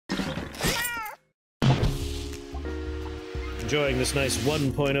enjoying this nice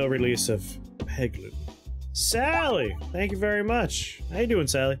 1.0 release of Peglin. Sally! Thank you very much. How you doing,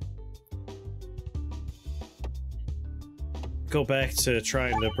 Sally? Go back to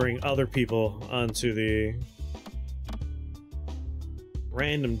trying to bring other people onto the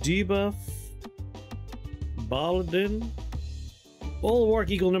random debuff. Baladin. Bulwark,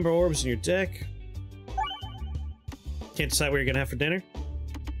 equal number of orbs in your deck. Can't decide what you're gonna have for dinner?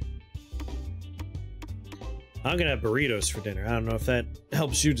 I'm gonna have burritos for dinner. I don't know if that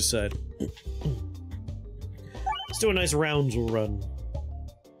helps you decide. Let's do a nice rounds run.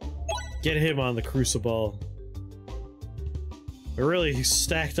 Get him on the Crucible. We're really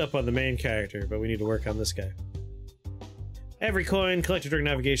stacked up on the main character, but we need to work on this guy. Every coin collected during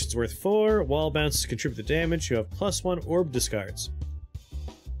navigation is worth 4. Wall bounces contribute to damage. You have +1 orb discards.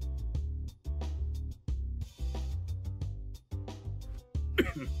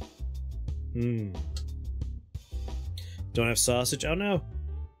 Don't have sausage? Oh no.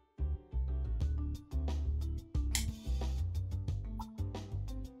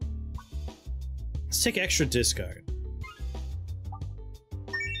 Let's take extra discard.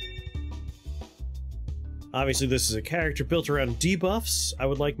 Obviously, this is a character built around debuffs. I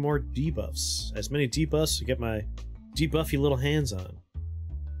would like more debuffs. As many debuffs to get my debuffy little hands on.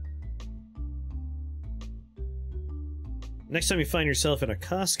 Next time you find yourself in a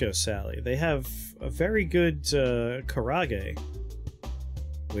Costco, Sally, they have a very good karage,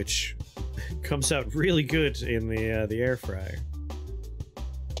 which comes out really good in the air fryer.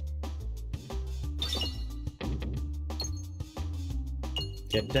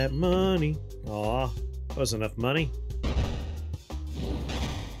 Get that money. Aw, wasn't enough money.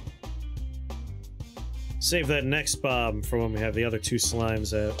 Save that next bomb for when we have the other 2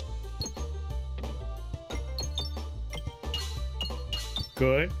 slimes out.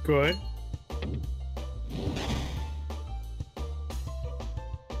 Good, good.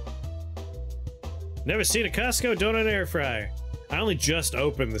 Never seen a Costco donut air fryer. I only just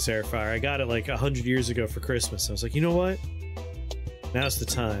opened this air fryer. I got it like 100 years ago for Christmas. I was like, you know what? Now's the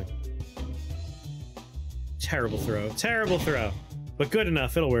time. Terrible throw. Terrible throw. But good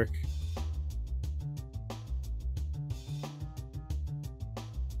enough. It'll work.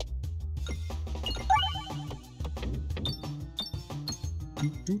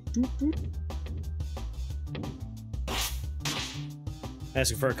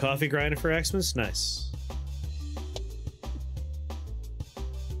 Asking for a coffee grinder for Xmas? Nice.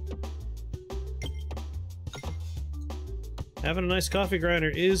 Having a nice coffee grinder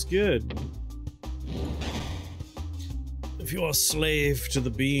is good. If you're a slave to the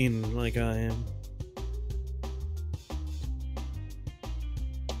bean like I am.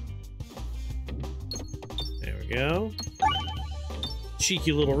 There we go.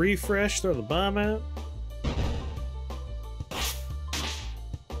 Cheeky little refresh, throw the bomb out.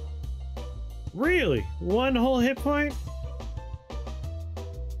 Really? 1 whole hit point?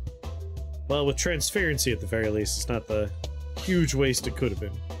 Well, with transparency at the very least, it's not the huge waste it could have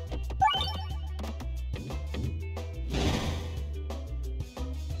been.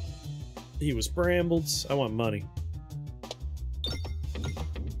 He was brambled. I want money.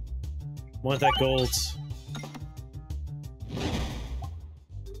 Want that gold.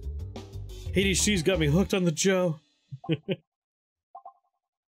 ADHD's got me hooked on the Joe.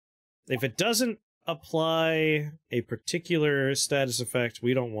 If it doesn't apply a particular status effect,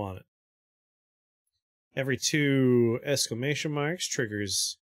 we don't want it. Every 2 exclamation marks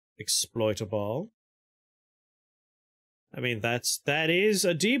triggers exploitable. I mean, that is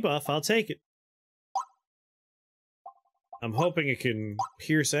a debuff. I'll take it. I'm hoping it can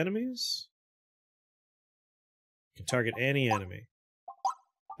pierce enemies. It can target any enemy.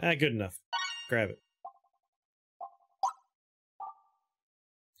 Ah, good enough. Grab it.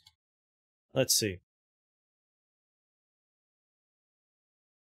 Let's see.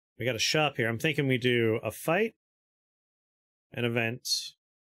 We got a shop here. I'm thinking we do a fight, an event,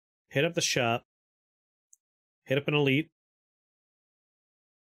 hit up the shop, hit up an elite,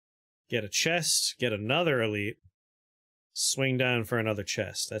 get a chest, get another elite, swing down for another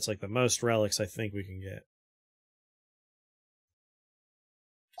chest. That's like the most relics I think we can get.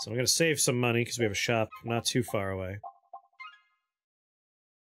 So I'm going to save some money because we have a shop not too far away.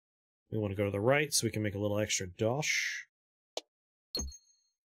 We want to go to the right so we can make a little extra dosh.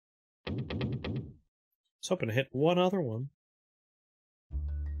 I was hoping to hit one other one.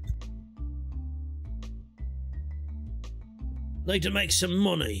 Like to make some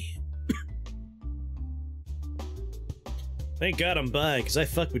money. Thank God I'm bi, because I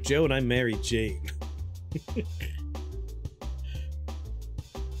fuck with Joe and I married Jane.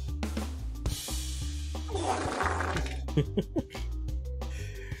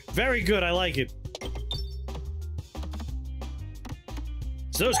 Very good, I like it.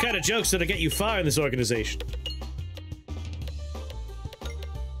 It's those kind of jokes that'll get you far in this organization.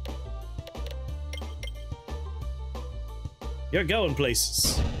 You're going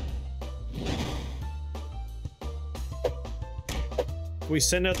places. Can we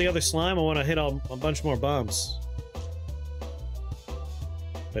send out the other slime? I want to hit a bunch more bombs.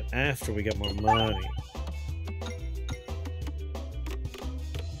 But after we get more money.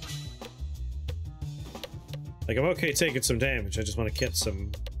 Like, I'm okay taking some damage, I just want to get some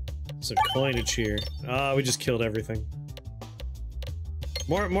coinage here. Ah, we just killed everything.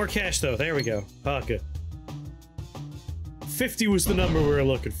 More cash, though. There we go. Pocket. 50 was the number we were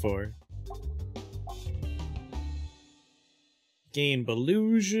looking for. Gain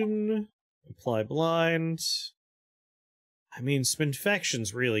Illusion. Apply Blind. I mean,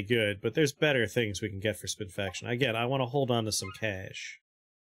 Spinfection's really good, but there's better things we can get for Spinfection. Again, I want to hold on to some cash.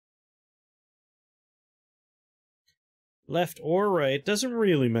 Left or right, doesn't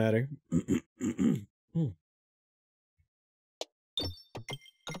really matter.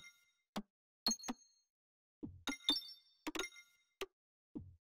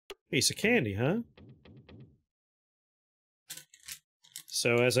 Piece of candy, huh?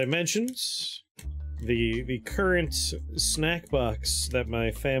 So, as I mentioned, the current snack box that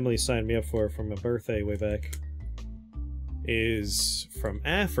my family signed me up for my birthday way back is from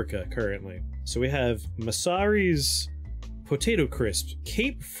Africa, currently. So we have Masari's Potato Crisp,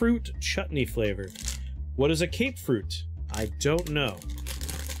 Cape Fruit Chutney flavor. What is a Cape Fruit? I don't know.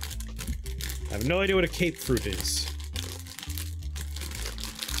 I have no idea what a Cape Fruit is.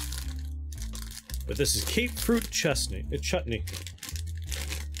 But this is Cape Fruit chutney. Chutney.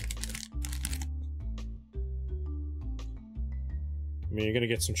 I mean, you're gonna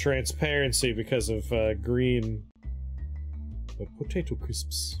get some transparency because of green potato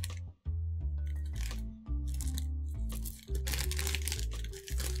crisps.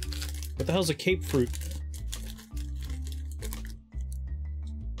 What the hell's a Cape Fruit?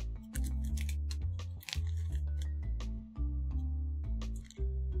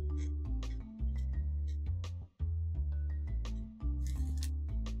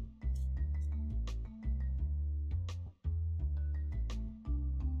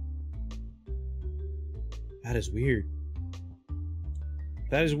 That is weird.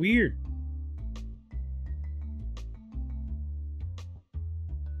 That is weird.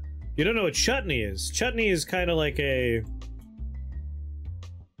 You don't know what chutney is. Chutney is kind of like a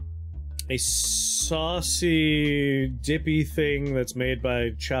saucy, dippy thing that's made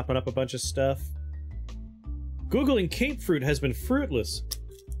by chopping up a bunch of stuff. Googling Cape Fruit has been fruitless.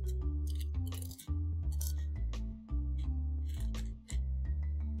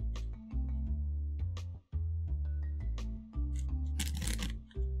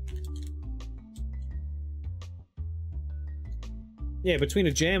 Yeah, between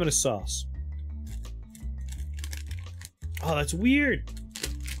a jam and a sauce. Oh, that's weird.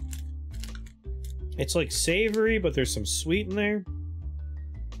 It's like savory, but there's some sweet in there.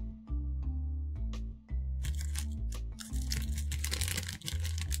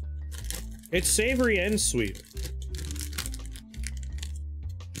 It's savory and sweet.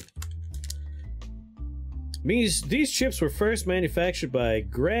 These chips were first manufactured by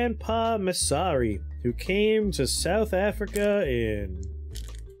Grandpa Masari, who came to South Africa in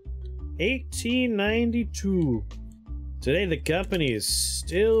 1892. Today the company is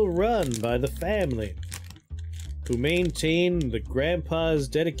still run by the family, who maintain the grandpa's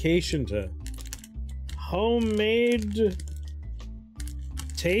dedication to homemade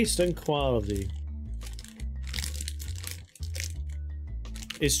taste and quality.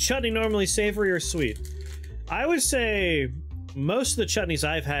 Is chutney normally savory or sweet? I would say most of the chutneys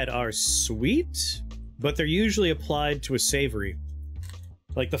I've had are sweet, but they're usually applied to a savory.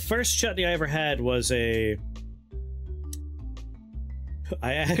 Like, the first chutney I ever had was a...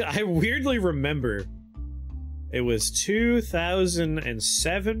 I weirdly remember. It was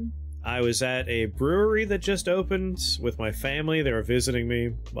 2007. I was at a brewery that just opened with my family. They were visiting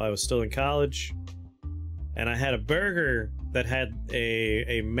me while I was still in college. And I had a burger that had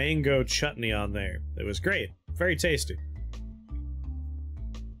a mango chutney on there. It was great. Very tasty.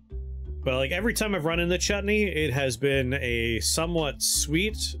 But, like, every time I've run into chutney, it has been a somewhat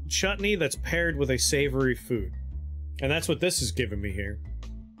sweet chutney that's paired with a savory food. And that's what this is giving me here.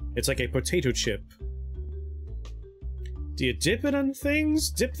 It's like a potato chip. Do you dip it on things?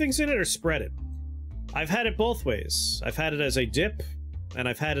 Dip things in it or spread it? I've had it both ways. I've had it as a dip, and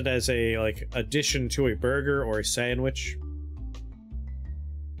I've had it as a, like, addition to a burger or a sandwich.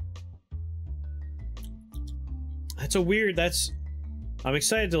 That's a weird, I'm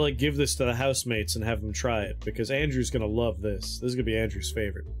excited to, like, give this to the housemates and have them try it, because Andrew's gonna love this. This is gonna be Andrew's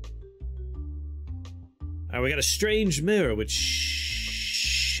favorite. Alright, we got a strange mirror with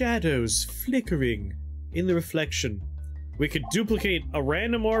shadows flickering in the reflection. We could duplicate a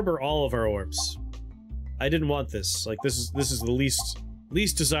random orb or all of our orbs. I didn't want this. Like, this is the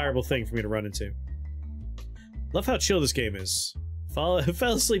least desirable thing for me to run into. Love how chill this game is. Fell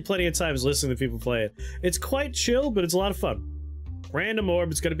asleep plenty of times listening to people play it. It's quite chill, but it's a lot of fun. Random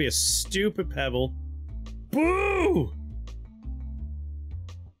orb, it's gonna be a stupid pebble. Boo!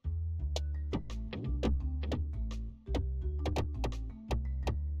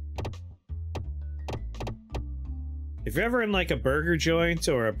 If you're ever in, like, a burger joint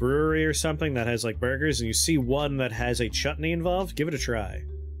or a brewery or something that has, like, burgers, and you see one that has a chutney involved, give it a try.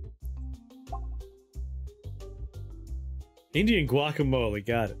 Indian guacamole,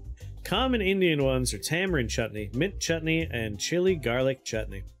 got it. Common Indian ones are tamarind chutney, mint chutney, and chili garlic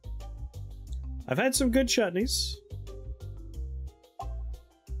chutney. I've had some good chutneys.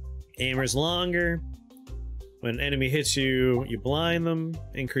 Aimer's longer. When an enemy hits you, you blind them.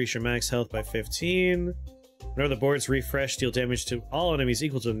 Increase your max health by 15. Whenever the board's refreshed, deal damage to all enemies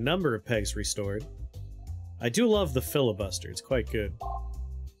equal to the number of pegs restored. I do love the filibuster, it's quite good.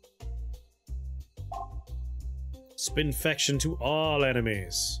 Spinfection to all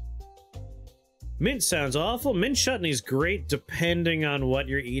enemies. Mint sounds awful. Mint chutney's great depending on what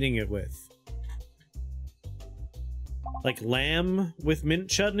you're eating it with. Like, lamb with mint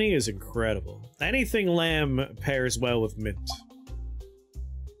chutney is incredible. Anything lamb pairs well with mint.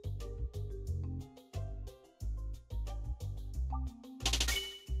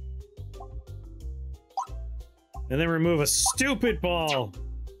 And then remove a stupid ball!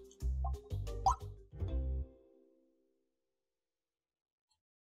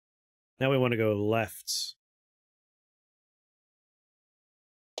 Now we want to go left.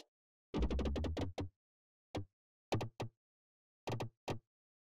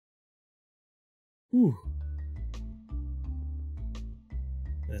 Whew.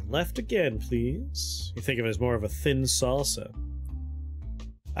 And left again, please. You think of it as more of a thin salsa.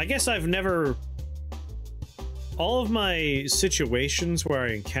 I guess I've never... All of my situations where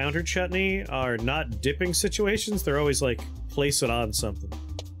I encounter chutney are not dipping situations, they're always like, place it on something.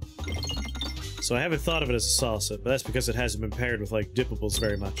 So I haven't thought of it as a salsa, but that's because it hasn't been paired with, like, dippables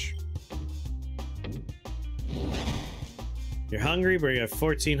very much. You're hungry, but you have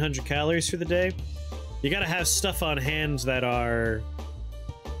 1,400 calories for the day? You gotta have stuff on hand that are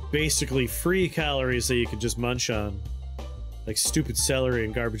basically free calories that you can just munch on. Like stupid celery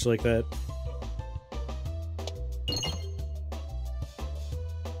and garbage like that.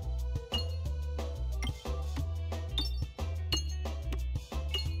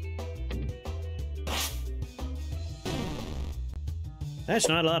 That's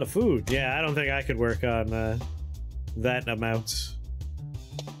not a lot of food. Yeah, I don't think I could work on that amount.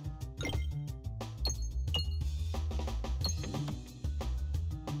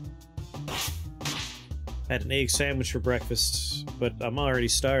 I had an egg sandwich for breakfast, but I'm already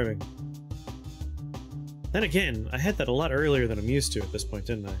starving. Then again, I had that a lot earlier than I'm used to at this point,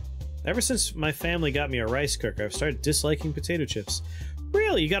 didn't I? Ever since my family got me a rice cooker, I've started disliking potato chips.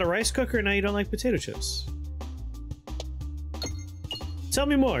 Really? You got a rice cooker and now you don't like potato chips? Tell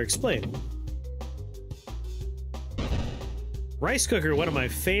me more, explain. Rice cooker, one of my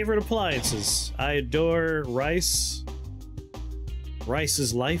favorite appliances. I adore rice. Rice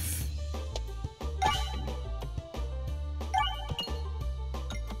is life.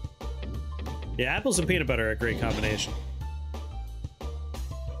 Yeah, apples and peanut butter are a great combination.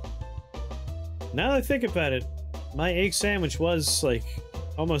 Now that I think about it, my egg sandwich was, like,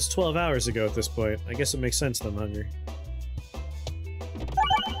 almost 12 hours ago at this point. I guess it makes sense that I'm hungry.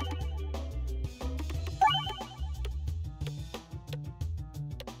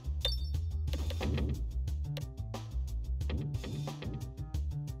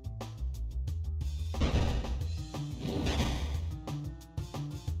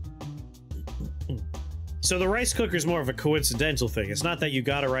 So the rice cooker is more of a coincidental thing. It's not that you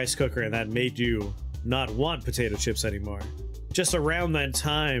got a rice cooker and that made you not want potato chips anymore. Just around that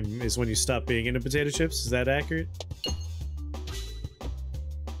time is when you stopped being into potato chips. Is that accurate?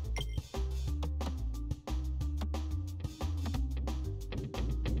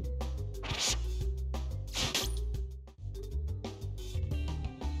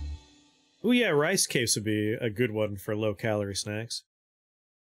 Oh yeah, rice cakes would be a good one for low-calorie snacks.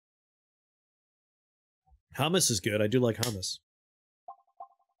 Hummus is good. I do like hummus.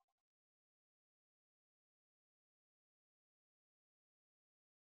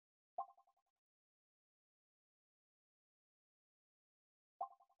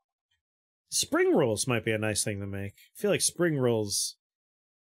 Spring rolls might be a nice thing to make. I feel like spring rolls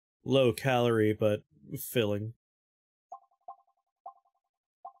low calorie but filling.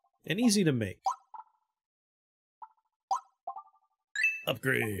 And easy to make.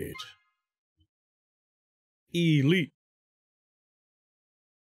 Upgrade. Elite.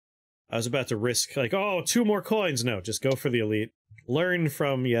 I was about to risk, like, oh, 2 more coins. No, just go for the elite. Learn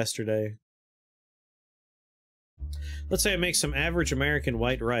from yesterday. Let's say I make some average American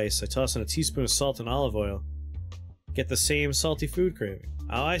white rice. I toss in a teaspoon of salt and olive oil. Get the same salty food craving.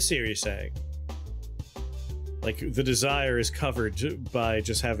 Oh, I see what you're saying. Like, the desire is covered by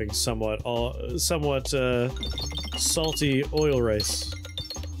just having somewhat salty oil rice.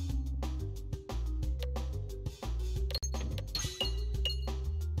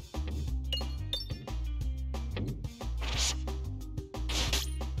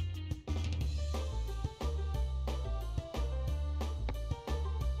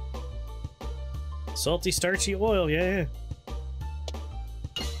 Salty, starchy oil, yeah.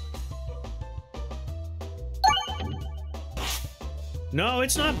 No,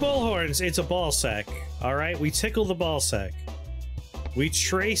 it's not bullhorns, it's a ball sack. Alright, we tickle the ball sack. We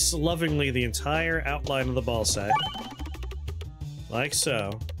trace lovingly the entire outline of the ball sack. Like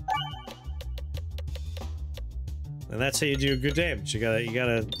so. And that's how you do good damage. You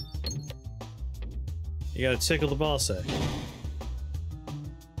gotta tickle the ball sack.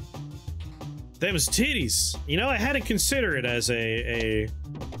 Them's titties! You know, I had to consider it as a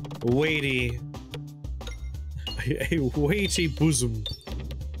weighty bosom.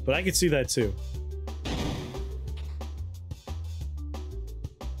 But I could see that too.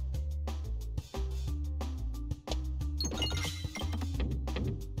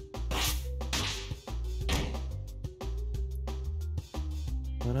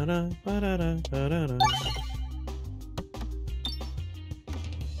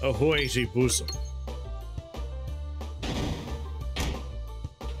 A weighty bosom.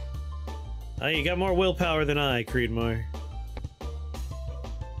 Oh, you got more willpower than I, Creedmoor.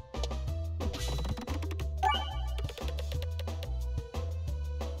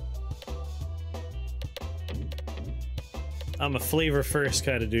 I'm a flavor first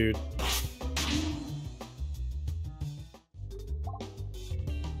kind of dude.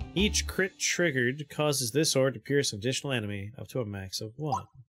 Each crit triggered causes this orb to pierce an additional enemy up to a max of 1.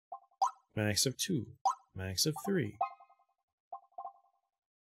 Max of 2. Max of 3.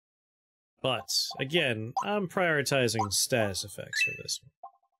 But, again, I'm prioritizing status effects for this one.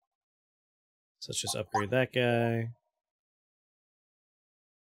 So let's just upgrade that guy.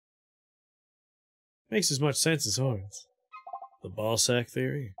 Makes as much sense as horns. The ball sack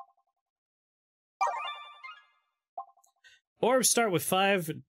theory. Orbs start with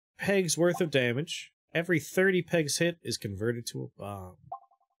 5 pegs worth of damage. Every 30 pegs hit is converted to a bomb.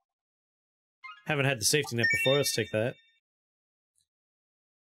 Haven't had the safety net before, let's take that.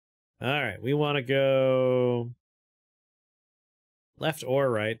 Alright, we want to go left or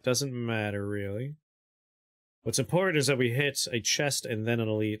right, doesn't matter really. What's important is that we hit a chest and then an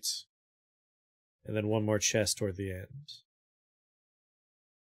elite. And then one more chest toward the end.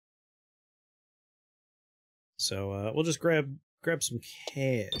 So, we'll just grab some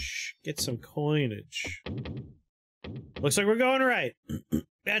cash. Get some coinage. Looks like we're going right.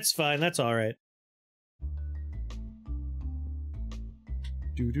 That's fine, that's alright.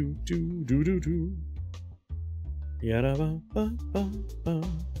 Do do do do do do. Yada ba ba ba ba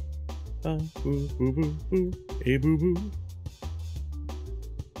ba boo boo boo boo. Hey boo boo.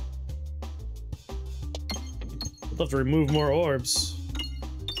 I'd love to remove more orbs.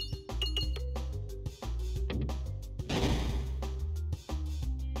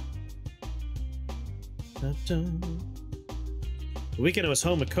 The weekend I was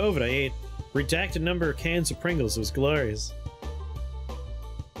home with COVID, I ate redacted number of cans of Pringles. It was glorious.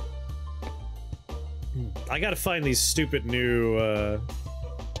 I gotta find these stupid new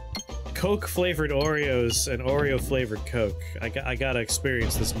Coke-flavored Oreos and Oreo-flavored Coke. I gotta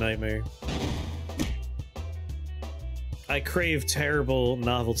experience this nightmare. I crave terrible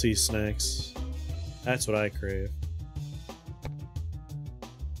novelty snacks. That's what I crave.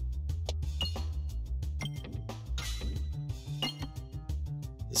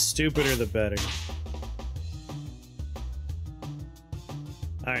 The stupider the better.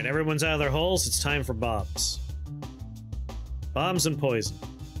 Alright, everyone's out of their holes, it's time for bombs. Bombs and poison.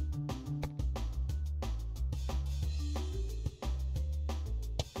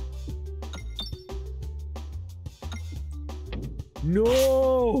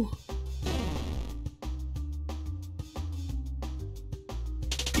 No!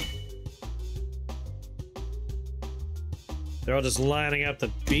 They're all just lining up to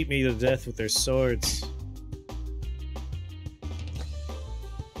beat me to death with their swords.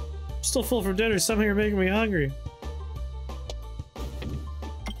 I'm still full from dinner. Somehow you're making me hungry.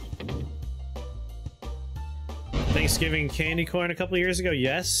 Thanksgiving candy corn a couple years ago?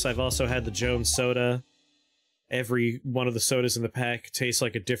 Yes. I've also had the Jones soda. Every one of the sodas in the pack tastes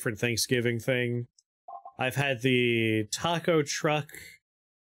like a different Thanksgiving thing. I've had the taco truck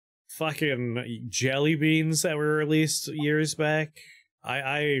fucking jelly beans that were released years back.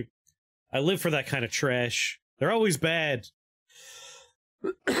 I live for that kind of trash. They're always bad.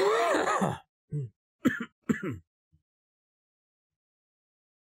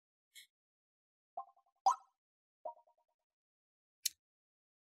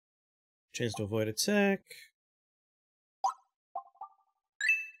 Chance to avoid attack.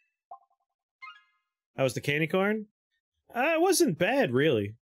 How was the candy corn? It wasn't bad,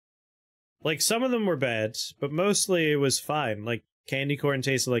 really. Like, some of them were bad, but mostly it was fine. Like, candy corn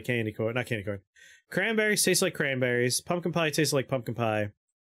tasted like candy corn. Not candy corn. Cranberries taste like cranberries. Pumpkin pie tasted like pumpkin pie.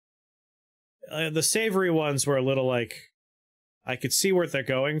 The savory ones were a little like... I could see what they're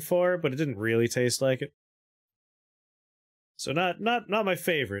going for, but it didn't really taste like it. So not my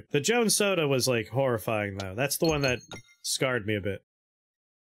favorite. The Jones soda was, like, horrifying, though. That's the one that scarred me a bit.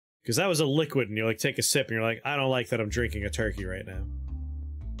 Because that was a liquid, and you, like, take a sip, and you're like, I don't like that I'm drinking a turkey right now.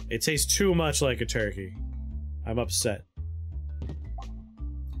 It tastes too much like a turkey. I'm upset.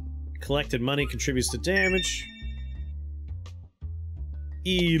 Collected money contributes to damage.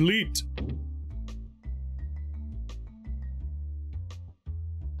 Elite.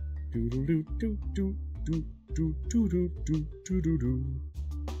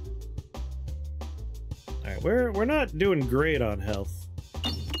 Alright, we're not doing great on health.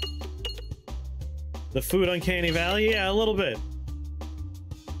 The food Uncanny Valley? Yeah, a little bit.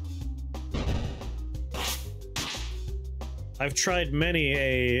 I've tried many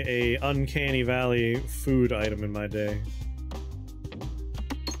a Uncanny Valley food item in my day.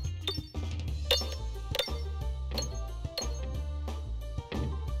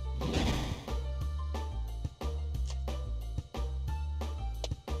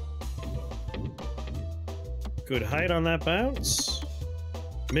 Good height on that bounce.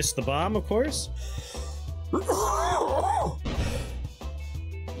 Missed the bomb, of course.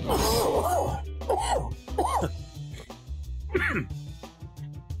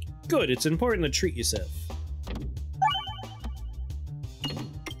 Good, it's important to treat yourself.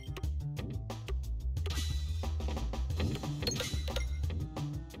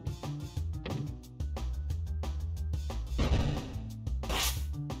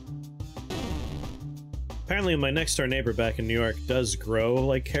 Apparently my next door neighbor back in New York does grow,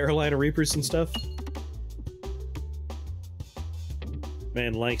 like, Carolina Reapers and stuff.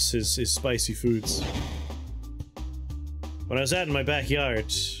 Man likes his spicy foods. When I was out in my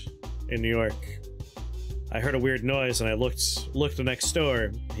backyard in New York, I heard a weird noise and I looked next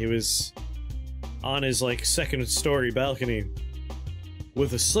door. He was on his, like, second story balcony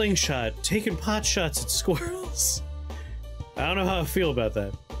with a slingshot, taking pot shots at squirrels. I don't know how I feel about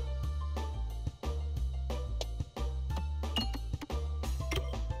that.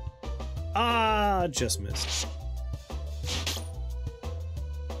 Ah, just missed.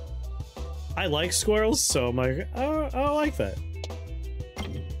 I like squirrels, so I'm like, oh, I like that.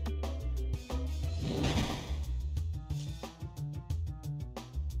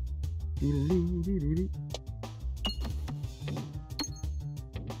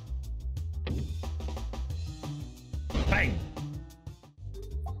 Bang!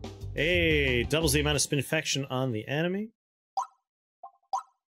 Hey, doubles the amount of spinfaction on the enemy.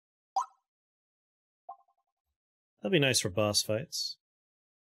 That'll be nice for boss fights.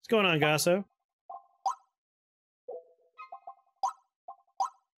 What's going on, Gasso?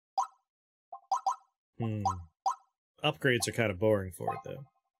 Upgrades are kind of boring for it, though.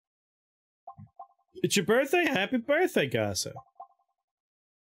 It's your birthday? Happy birthday, Gasso!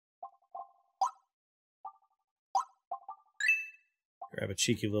 Grab a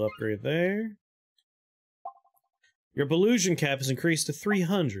cheeky little upgrade there. Your Belusion cap is increased to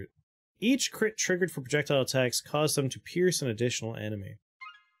 300. Each crit triggered for projectile attacks cause them to pierce an additional enemy.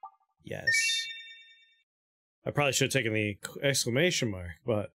 Yes. I probably should have taken the exclamation mark,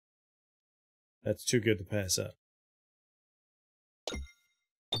 but that's too good to pass up.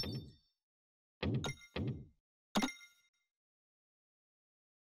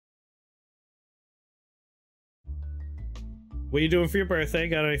 What are you doing for your birthday?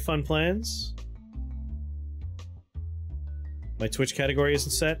 Got any fun plans? My Twitch category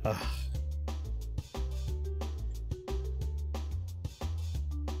isn't set? Ugh.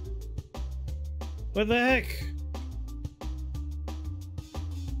 What the heck?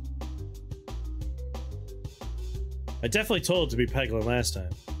 I definitely told it to be Peglin last time.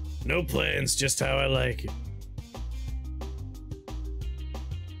 No plans, just how I like it.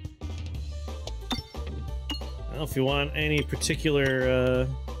 Well, if you want any particular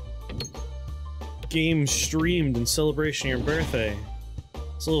game streamed in celebration of your birthday,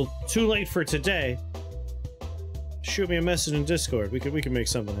 it's a little too late for today. Shoot me a message in Discord. We can make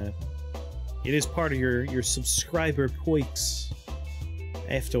something happen. It is part of your subscriber points,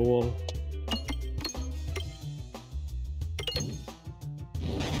 after all.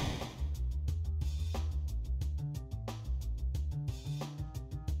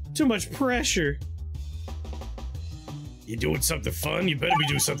 Too much pressure. You doing something fun? You better be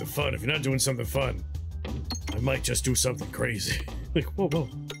doing something fun. If you're not doing something fun, I might just do something crazy. Like, whoa, whoa.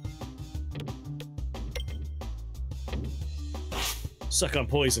 Suck on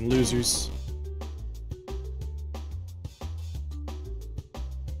poison, losers.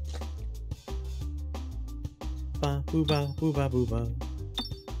 Ba boo ba boo ba boo ba.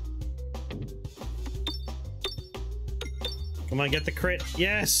 Come on, get the crit.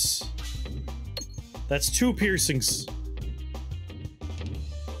 Yes! That's 2 piercings.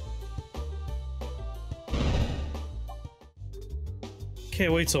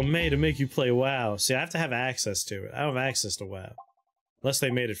 Can't wait till May to make you play WoW. See, I have to have access to it. I don't have access to WoW. Unless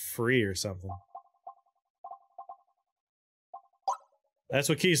they made it free or something. That's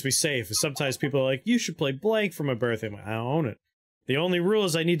what keeps me safe, is sometimes people are like, you should play blank for my birthday. I'm like, I don't own it. The only rule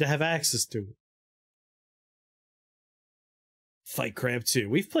is I need to have access to it. Fight Crab 2.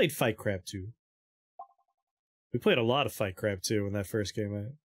 We've played Fight Crab 2. We played a lot of Fight Crab 2 when that first came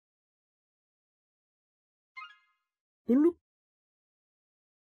out. Boop.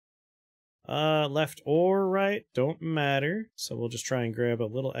 Left or right, don't matter. So we'll just try and grab a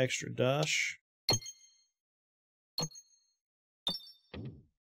little extra dash.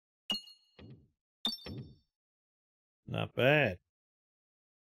 Not bad.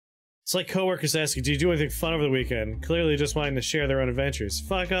 It's like coworkers asking, do you do anything fun over the weekend? Clearly just wanting to share their own adventures.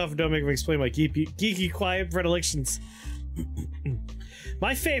 Fuck off, don't make me explain my geeky quiet predilections.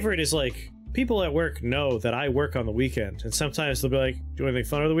 My favorite is like, people at work know that I work on the weekend, and sometimes they'll be like, do anything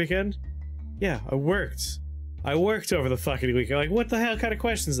fun over the weekend? Yeah, I worked. I worked over the fucking weekend. Like, what the hell kind of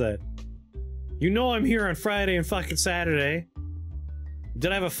question is that? You know I'm here on Friday and fucking Saturday.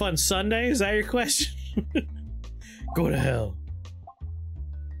 Did I have a fun Sunday? Is that your question? Go to hell.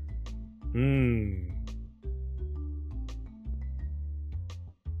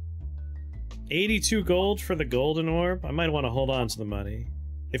 82 gold for the golden orb? I might want to hold on to the money.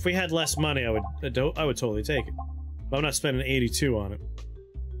 If we had less money, I would totally take it. But I'm not spending 82 on it.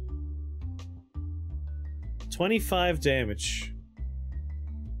 25 damage.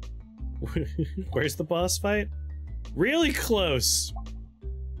 Where's the boss fight? Really close.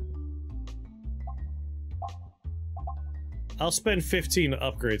 I'll spend 15 to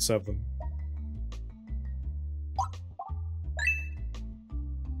upgrade something.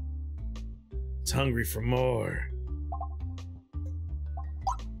 It's hungry for more.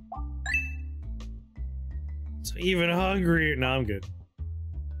 It's even hungrier. No, I'm good.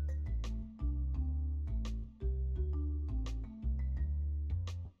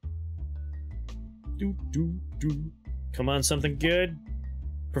 Come on, something good.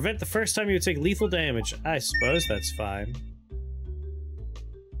 Prevent the first time you take lethal damage. I suppose that's fine.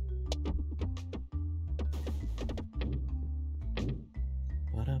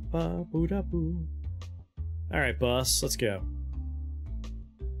 Alright, boss, let's go.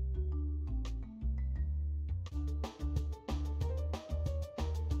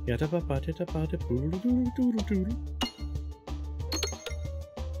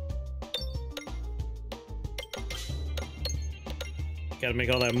 Gotta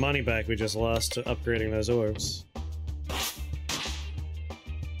make all that money back we just lost to upgrading those orbs.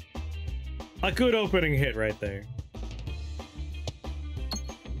 A good opening hit right there.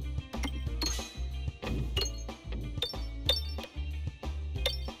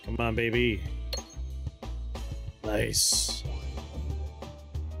 Come on, baby. Nice.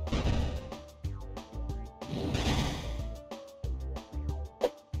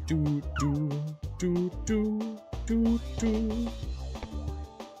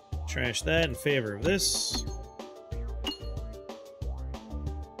 Trash that in favor of this.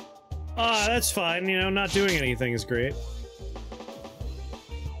 Ah, that's fine. You know, not doing anything is great.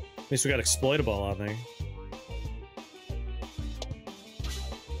 At least we got exploitable on there.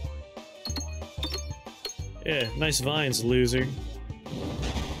 Yeah, nice vines, loser.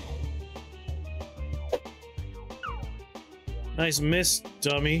 Nice miss,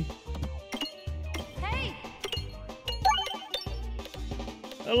 dummy. Hey!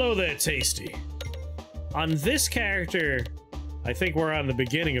 Hello there, Tasty. On this character, I think we're on the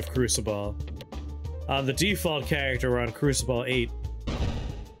beginning of Crucible. On the default character, we're on Crucible 8.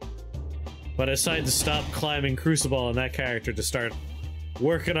 But I decided to stop climbing Crucible on that character to start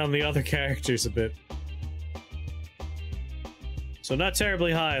working on the other characters a bit. So not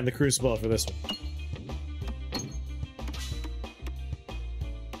terribly high on the Crucible for this one.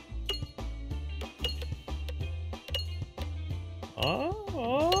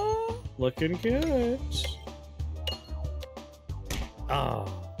 Oh, looking good.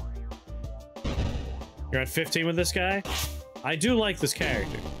 Oh. You're at 15 with this guy? I do like this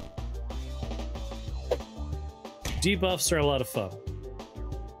character. Debuffs are a lot of fun.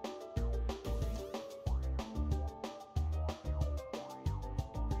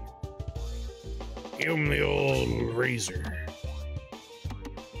 Give him the old razor.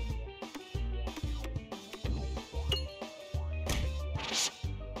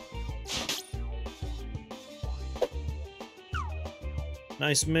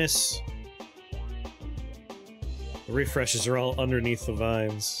 Nice miss. The refreshes are all underneath the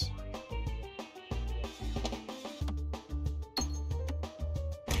vines.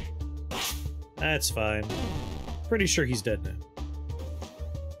 That's fine. Pretty sure he's dead now.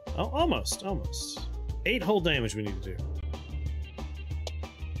 Oh, almost, almost. 8 whole damage we need to do.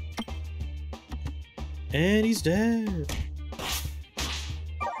 And he's dead.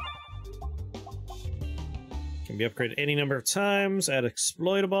 Can be upgraded any number of times. Add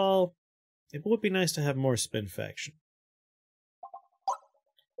exploitable. It would be nice to have more spin faction.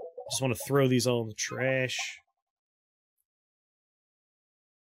 Just want to throw these all in the trash.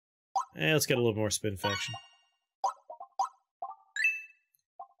 Let's get a little more spin faction.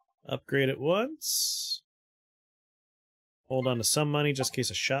 Upgrade it once. Hold on to some money just in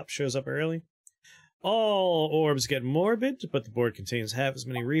case a shop shows up early. All orbs get morbid, but the board contains half as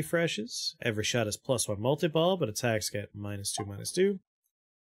many refreshes. Every shot is +1 multi-ball, but attacks get -2/-2.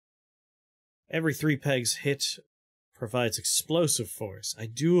 Every 3 pegs hit provides explosive force. I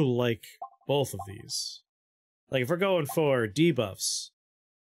do like both of these. Like, if we're going for debuffs,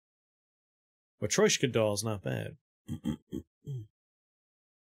 Matryoshka doll's not bad.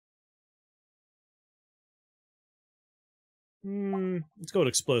 Let's go with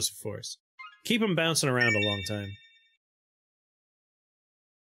explosive force. Keep him bouncing around a long time.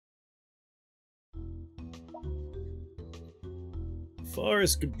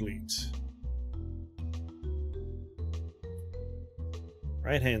 Forest complete.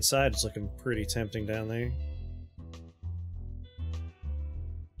 Right-hand side is looking pretty tempting down there.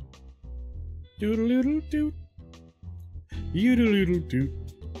 Doodle-doodle-doo. Doodle-doodle-doo.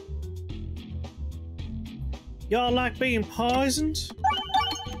 Y'all like being poisoned?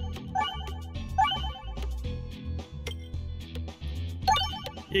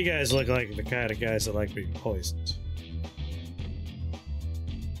 You guys look like the kind of guys that like being poisoned.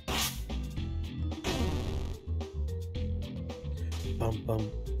 Bum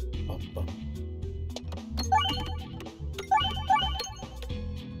bum bum bum.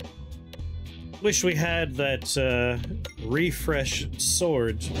 Wish we had that refresh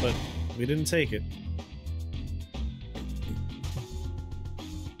sword, but we didn't take it.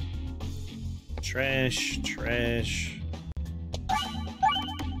 Trash, trash.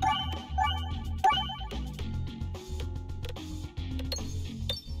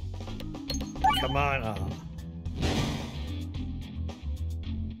 Come on. Oh.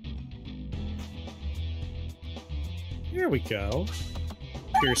 Here we go.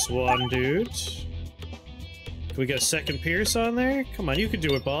 Pierce 1, dude. Can we get a second Pierce on there? Come on, you can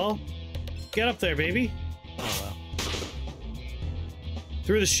do it, ball. Get up there, baby. Oh, well.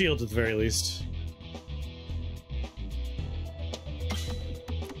 Through the shield, at the very least.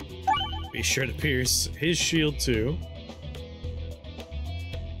 Be sure to pierce his shield, too.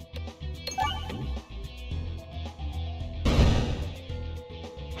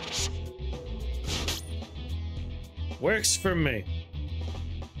 Works for me.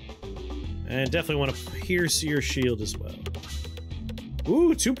 And definitely want to pierce your shield as well.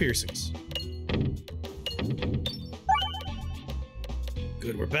 Ooh, 2 piercings.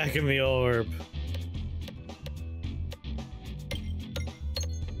 Good, we're back in the orb.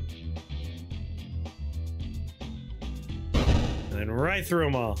 And then right through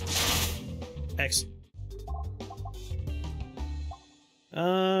them all. Excellent.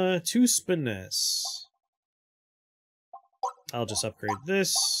 2 Spiness. I'll just upgrade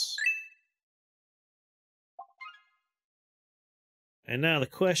this. And now the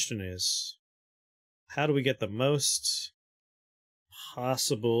question is, how do we get the most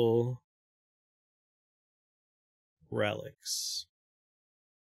possible relics?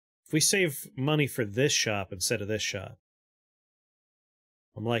 If we save money for this shop instead of this shop,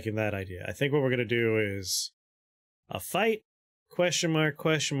 I'm liking that idea. I think what we're going to do is a fight, question mark,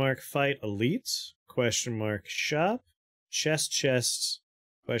 fight, elite, question mark, shop, chest,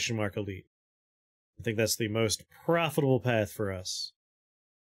 question mark, elite. I think that's the most profitable path for us.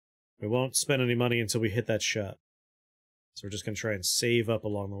 We won't spend any money until we hit that shop. So we're just going to try and save up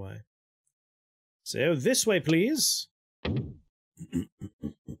along the way. So, this way, please.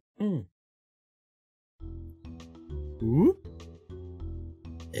 Ooh.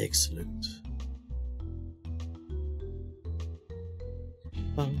 Excellent.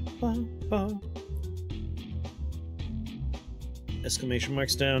 Exclamation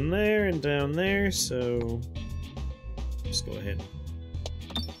marks down there and down there, so just go ahead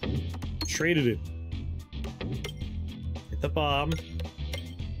and traded it. Get the bomb.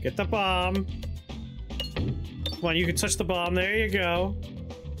 Get the bomb. Come on, you can touch the bomb. There you go.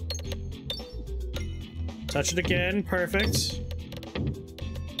 Touch it again. Perfect.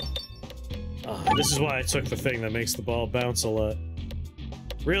 This is why I took the thing that makes the ball bounce a lot.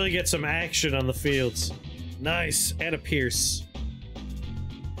 Really get some action on the fields. Nice. And a pierce.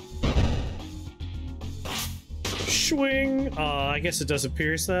 Swing! I guess it doesn't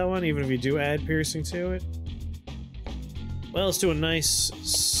pierce that one, even if you do add piercing to it. Well, let's do a nice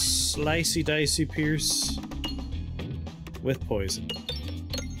slicey-dicey pierce with poison.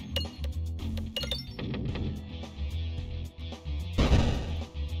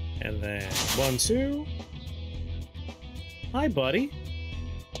 And then 1, 2. Hi, buddy.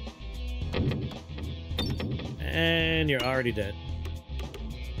 And you're already dead.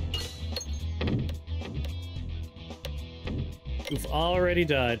 You've already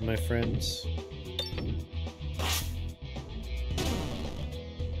died, my friends.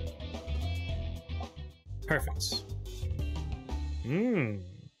 Perfect.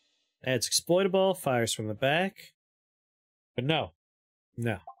 Adds exploitable, fires from the back. But no.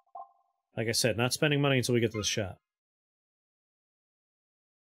 No. Like I said, not spending money until we get to the shop.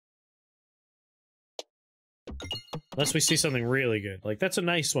 Unless we see something really good. Like, that's a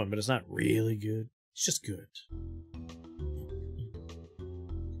nice one, but it's not really good. It's just good.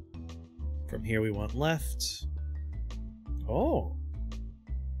 From here we want left. Oh.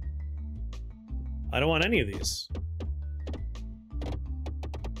 I don't want any of these.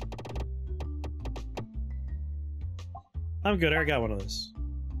 I'm good, I got one of those.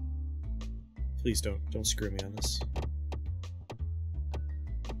 Please don't screw me on this.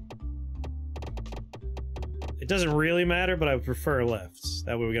 It doesn't really matter, but I would prefer left.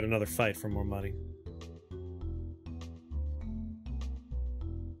 That way we get another fight for more money.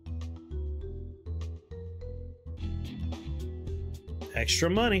 Extra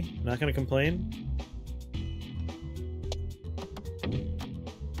money. Not gonna complain.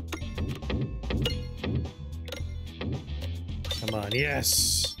 Come on,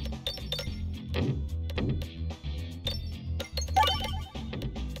 yes!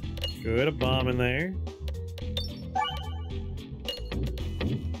 Good, a bomb in there.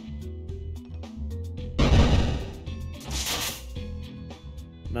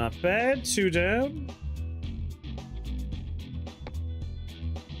 Not bad, 2 down.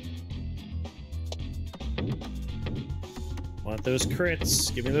 Want those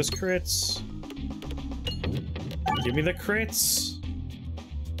crits. Give me those crits. Give me the crits.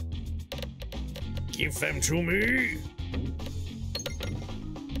 Give them to me.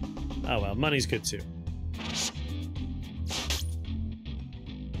 Oh well, money's good too.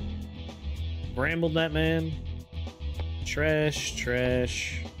 Brambled that man. Trash,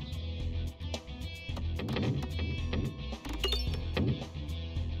 trash.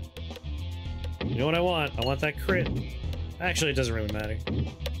 You know what I want? I want that crit. Actually, it doesn't really matter.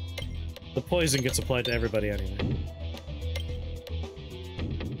 The poison gets applied to everybody anyway.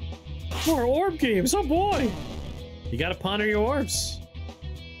 More orb games, oh boy! You gotta ponder your orbs.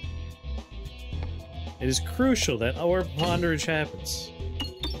 It is crucial that orb ponderage happens.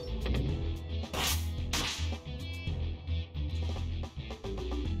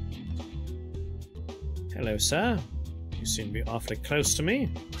 Hello, sir. You seem to be awfully close to me.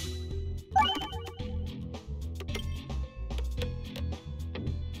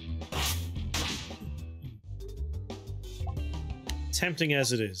 Tempting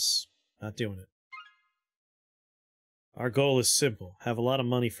as it is, not doing it. Our goal is simple. Have a lot of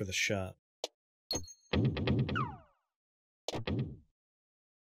money for the shop.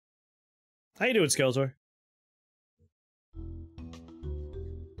 How you doing, Skeletor?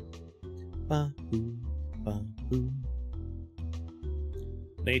 Ba-hoo, ba-hoo.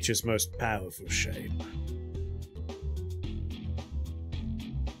 Nature's most powerful shape.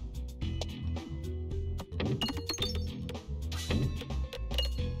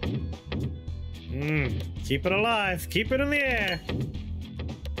 Keep it alive. Keep it in the air.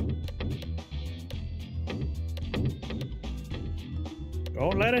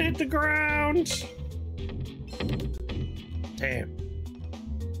 Don't let it hit the ground. Damn.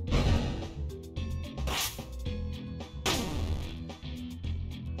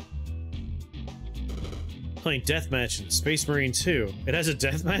 Playing Deathmatch in Space Marine 2. It has a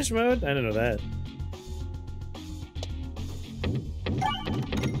Deathmatch mode? I didn't know that.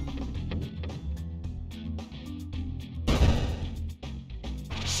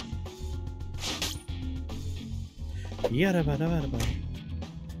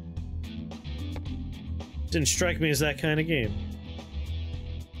 Didn't strike me as that kind of game.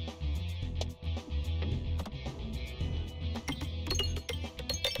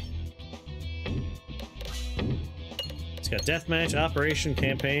 It's got Deathmatch, Operation,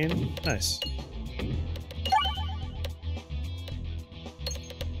 Campaign. Nice.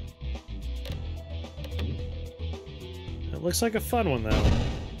 It looks like a fun one, though.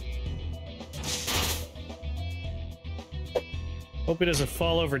 Hope he doesn't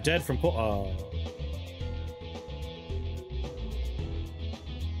fall over dead from pull. Oh.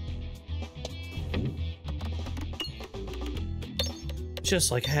 Just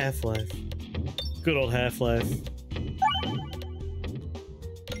like Half-Life. Good old Half-Life.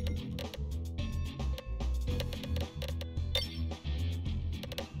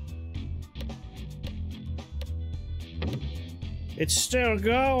 It's still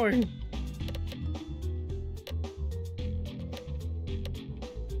going.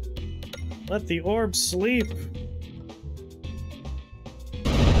 Let the orb sleep.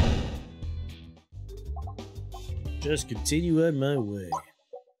 Just continue on my way.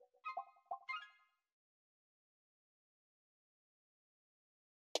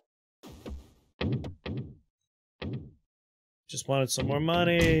 Just wanted some more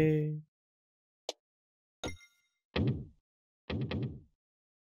money.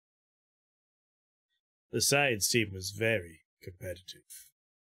 The science team was very competitive.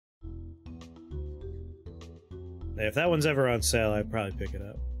 Hey, if that one's ever on sale, I'd probably pick it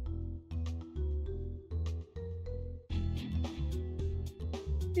up.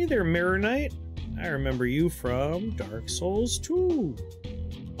 Hey there, Mirror Knight. I remember you from Dark Souls 2.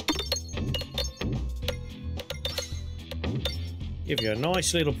 Give you a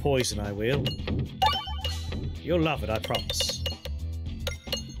nice little poison, I will. You'll love it, I promise.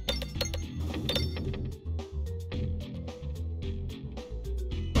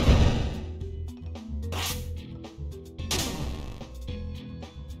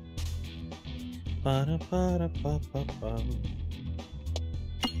 Ba-da-ba-da-ba-ba-ba.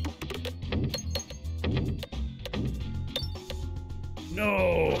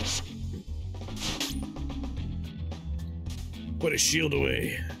 No! Put his shield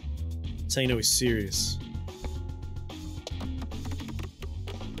away. That's how you know he's serious.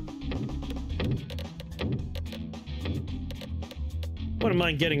 Wouldn't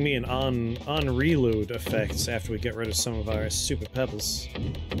mind getting me an on reload effect after we get rid of some of our super pebbles.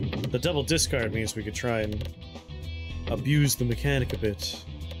 The double discard means we could try and abuse the mechanic a bit.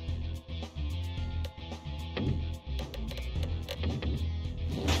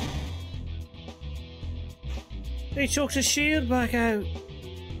 He took the shield back out.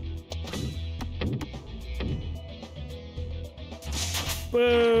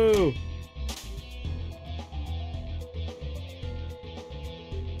 Boo!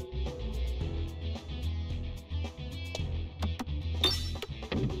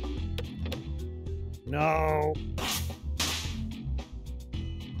 No.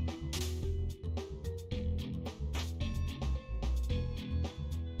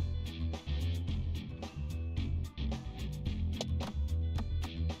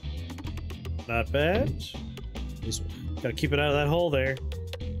 Not bad. At least gotta keep it out of that hole there.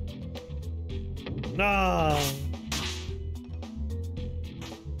 No.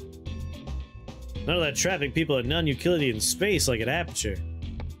 None of that trapping people at non-utility in space like at Aperture.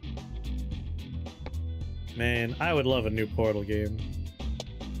 Man, I would love a new Portal game.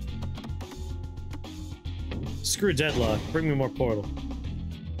 Screw Deadlock. Bring me more Portal.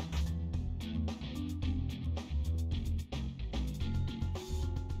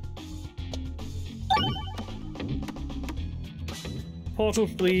 Portal,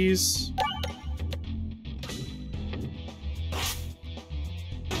 please.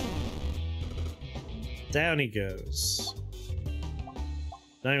 Down he goes.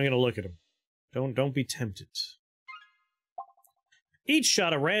 Not even gonna look at him. Don't be tempted. Each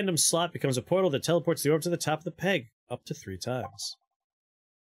shot, a random slot becomes a portal that teleports the orb to the top of the peg, up to 3 times.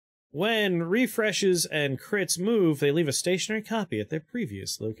 When refreshes and crits move, they leave a stationary copy at their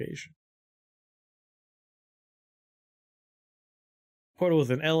previous location. Portal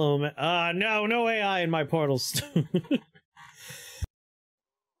with an element. No, no AI in my portals.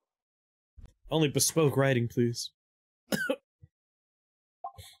 Only bespoke writing, please.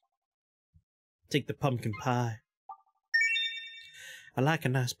 Take the pumpkin pie. I like a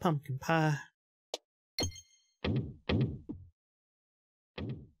nice pumpkin pie.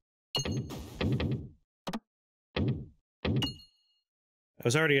 I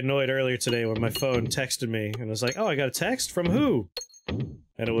was already annoyed earlier today when my phone texted me and I was like, oh, I got a text? From who?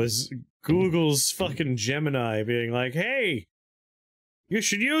 And it was Google's fucking Gemini being like, hey, you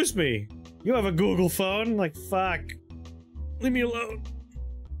should use me. You have a Google phone? Like, fuck. Leave me alone.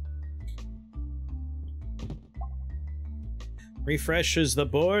 Refreshes the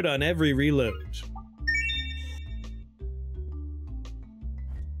board on every reload.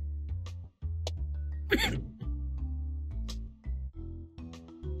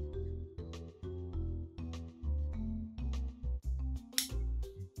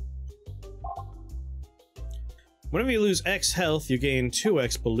 Whenever you lose X health, you gain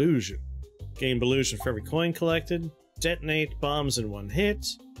 2x Belusion. Gain Belusion for every coin collected. Detonate bombs in one hit.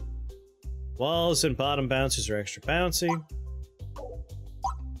 Walls and bottom bouncers are extra bouncy.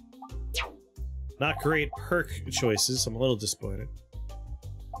 Not great perk choices, I'm a little disappointed.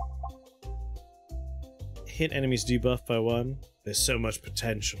 Hit enemies debuffed by 1. There's so much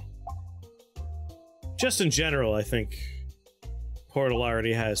potential. Just in general, I think Portal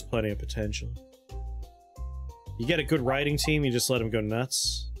already has plenty of potential. You get a good writing team, you just let them go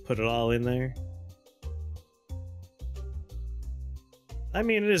nuts. Put it all in there. I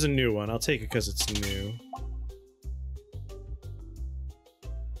mean, it is a new one. I'll take it because it's new.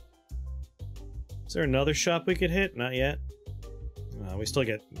 Is there another shop we could hit? Not yet. We still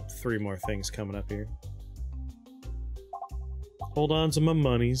get 3 more things coming up here. Hold on to my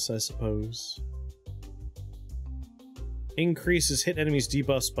monies, I suppose. Increases hit enemies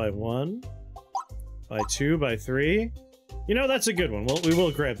debuffs by 1. By 2, by 3. You know, that's a good one. Well, we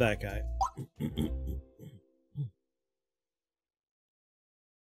will grab that guy.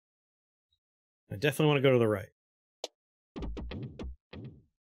 I definitely want to go to the right.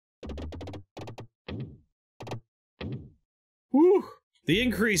 Woo! The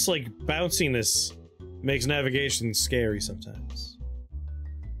increased, like, bounciness makes navigation scary sometimes.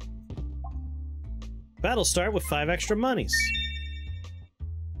 Battle start with 5 extra monies.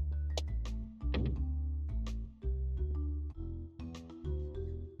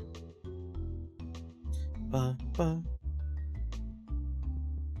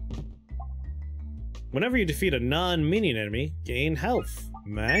 Whenever you defeat a non-minion enemy, gain health.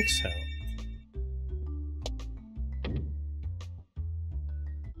 Max health.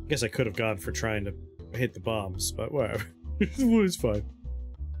 Guess I could have gone for trying to hit the bombs, but whatever. It's fine.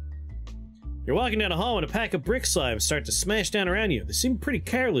 You're walking down a hall when a pack of brick slimes start to smash down around you. They seem pretty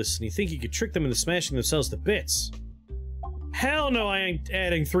careless, and you think you could trick them into smashing themselves to bits. Hell no, I ain't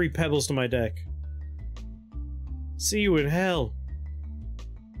adding 3 pebbles to my deck. See you in hell.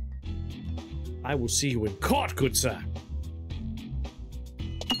 I will see you in court, good sir.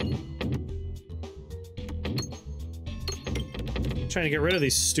 Trying to get rid of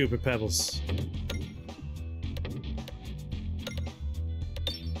these stupid pebbles.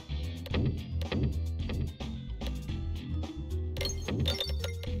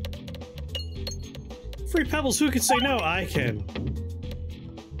 Free pebbles, who could say no? I can.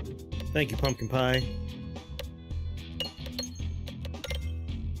 Thank you, pumpkin pie.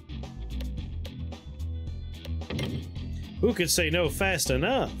 Who could say no fast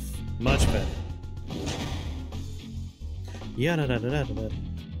enough? Much better. Yeah, da da da da da.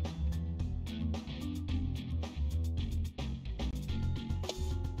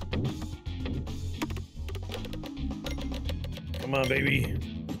 Come on, baby.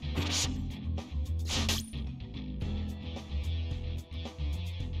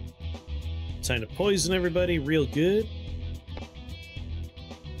 Time to poison everybody real good.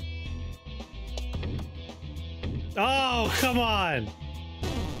 Oh, come on!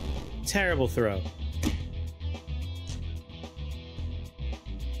 Terrible throw.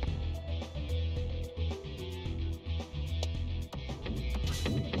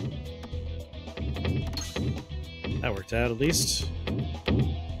 That worked out, at least.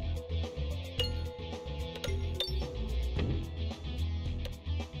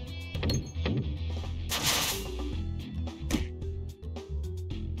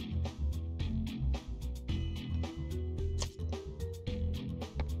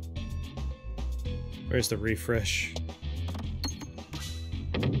 Where's the refresh?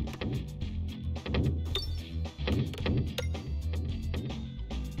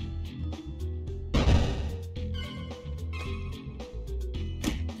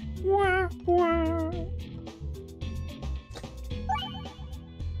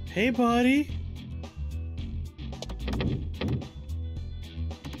 Hey, buddy.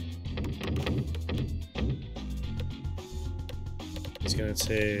 He's gonna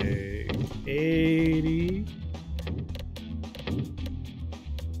take 80.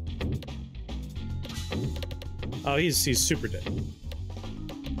 Oh, he's super dead.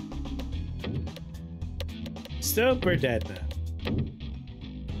 Super dead now.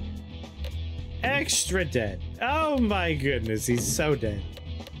 Extra dead. Oh my goodness, he's so dead.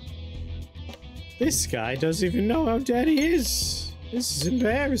 This guy doesn't even know how dead he is. This is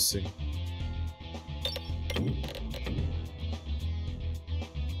embarrassing.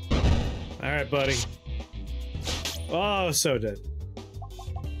 Alright, buddy. Oh, so dead.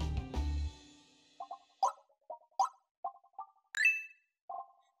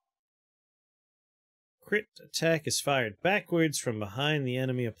 Crit attack is fired backwards from behind the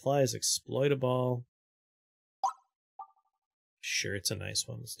enemy, applies exploitable. Sure, it's a nice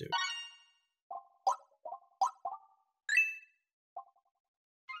one. Let's do it.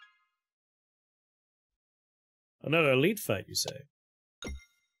 Another elite fight, you say?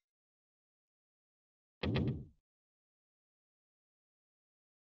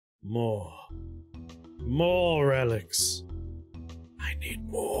 More. More relics. I need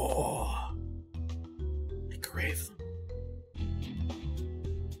more. I crave them.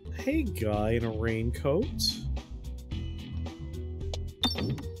 Hey, guy in a raincoat.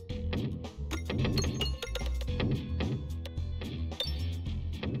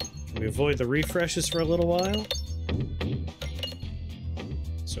 Can we avoid the refreshes for a little while?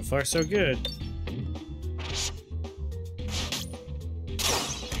 So far, so good.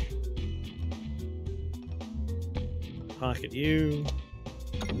 Pocket you.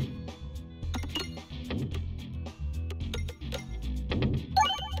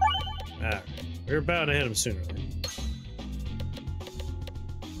 Alright. We're about to hit him sooner.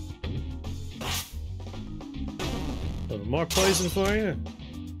 A little more poison for you.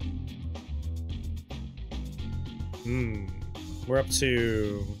 We're up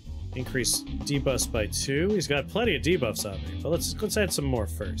to increase debuffs by 2. He's got plenty of debuffs on there, but let's add some more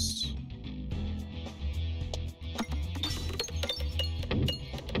first.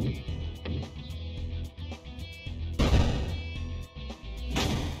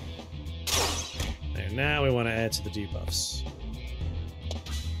 There, now we want to add to the debuffs.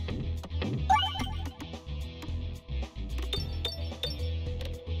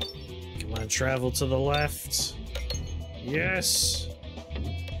 Come on, travel to the left. Yes!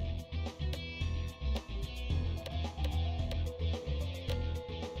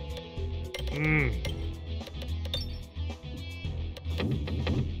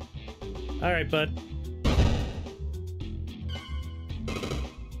 Alright, bud.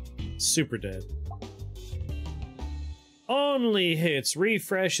 Super dead. Only hits,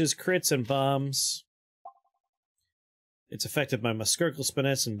 refreshes, crits, and bombs. It's affected by Muskirkle,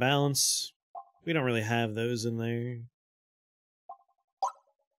 Spinets, and Balance. We don't really have those in there.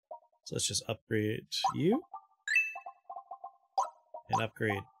 So let's just upgrade you. And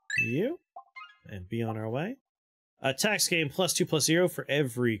upgrade you. And be on our way. Attacks gain +2/+0 for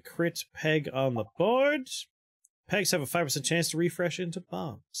every crit peg on the board. Pegs have a 5% chance to refresh into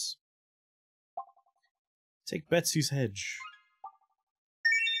bombs. Take Betsy's Hedge.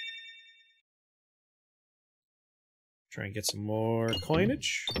 Try and get some more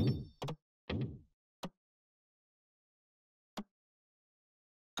coinage.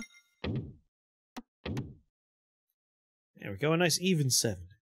 There we go, a nice even 7.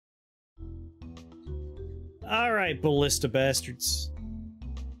 Alright, ballista bastards.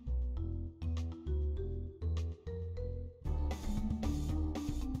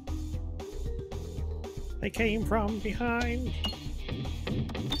 They came from behind.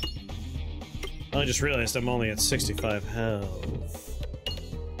 I just realized I'm only at 65 health.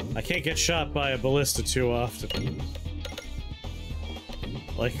 I can't get shot by a ballista too often.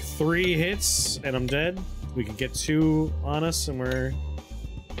 Like 3 hits and I'm dead. We could get 2 on us and we're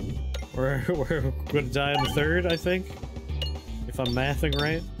gonna die on the 3rd, I think. If I'm mathing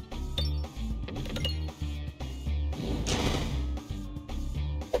right.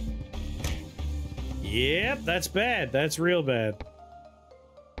 Yep, that's bad. That's real bad.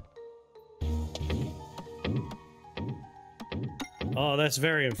 Oh, that's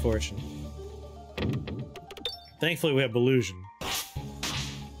very unfortunate. Thankfully we have Belusion.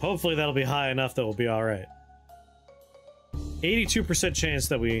 Hopefully that'll be high enough that we'll be alright. 82% chance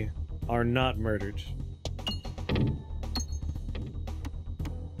that we are not murdered.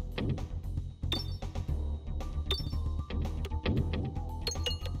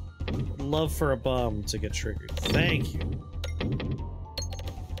 Love for a bomb to get triggered. Thank you.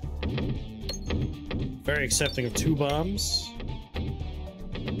 Very accepting of 2 bombs.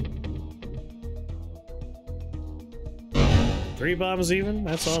 Three bombs even?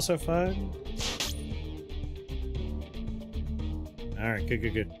 That's also fine. Alright, good,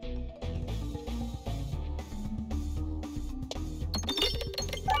 good, good.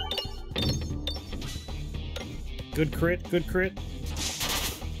 Good crit, good crit.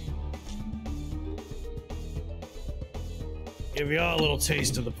 Give y'all a little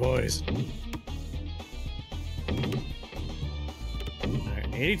taste of the poison.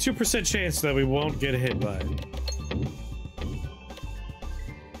 Alright, 82% chance that we won't get hit by it.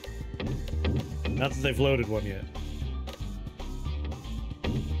 Not that they've loaded one yet.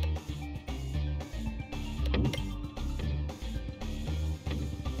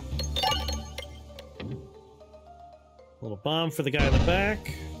 A little bomb for the guy in the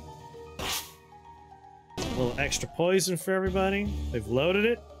back. A little extra poison for everybody. They've loaded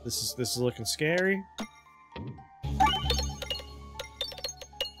it. This is looking scary.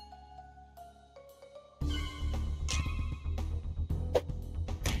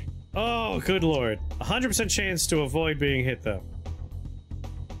 Oh, good lord. 100% chance to avoid being hit, though.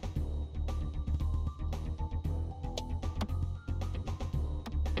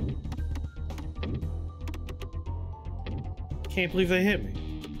 Can't believe they hit me.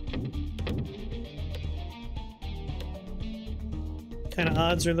 What kind of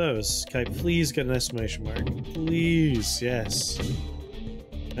odds are those? Can I please get an exclamation mark? Please, yes.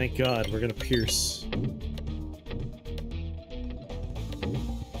 Thank God, we're gonna pierce.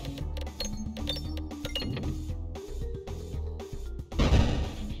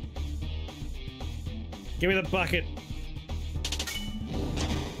 Give me the bucket.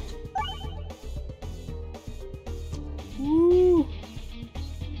 Woo!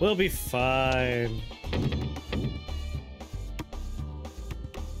 We'll be fine.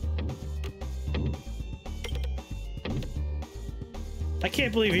 I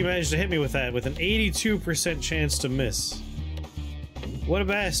can't believe he managed to hit me with that, with an 82% chance to miss. What a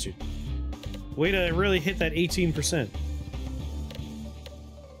bastard. Way to really hit that 18%.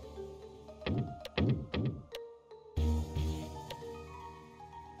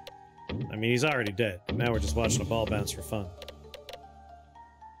 I mean, he's already dead. Now we're just watching a ball bounce for fun.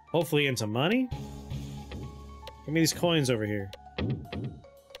 Hopefully into money? Give me these coins over here.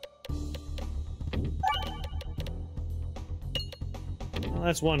 Well,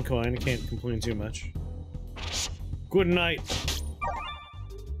 that's one coin. I can't complain too much. Good night.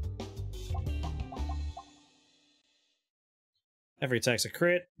 Every attack's a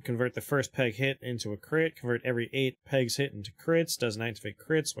crit. Convert the first peg hit into a crit. Convert every 8 pegs hit into crits. Doesn't activate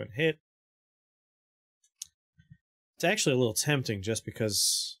crits when hit. It's actually a little tempting just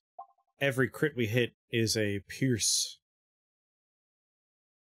because every crit we hit is a pierce.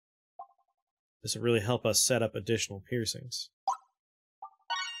 This will really help us set up additional piercings.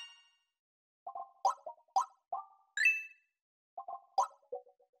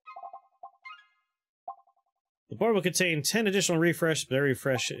 The board will contain 10 additional refreshes, but every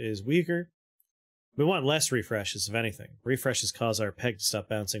refresh is weaker. We want less refreshes, if anything. Refreshes cause our peg to stop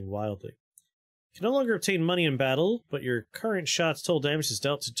bouncing wildly. You can no longer obtain money in battle, but your current shot's total damage is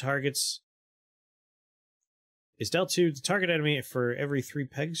dealt to targets. Is dealt to the target enemy for every 3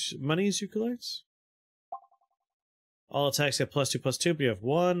 pegs monies you collect. All attacks get +2/+2, but you have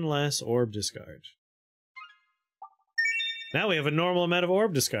 1 less orb discard. Now we have a normal amount of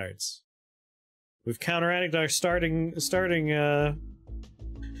orb discards. We've counteracted our starting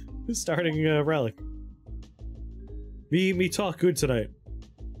relic. Me talk good tonight.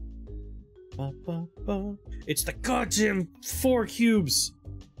 It's the goddamn 4 cubes!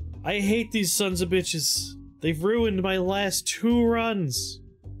 I hate these sons of bitches. They've ruined my last 2 runs.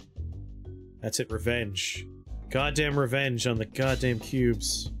 That's it, revenge. Goddamn revenge on the goddamn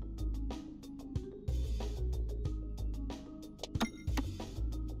cubes.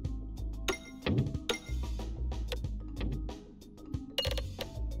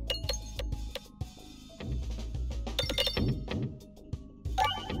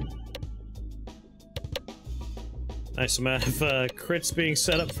 Nice amount of crits being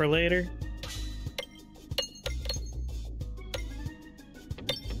set up for later.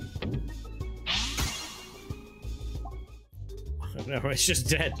 No, it's just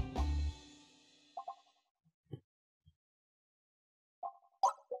dead.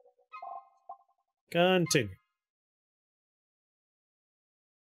 Continue.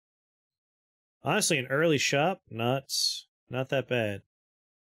 Honestly, an early shop, not that bad.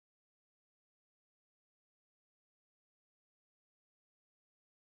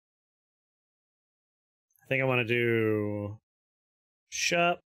 I think I want to do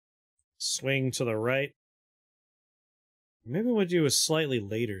shop, swing to the right, Maybe we'll do a slightly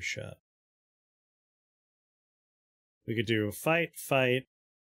later shot. We could do fight,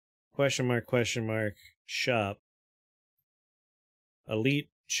 question mark, shop, elite,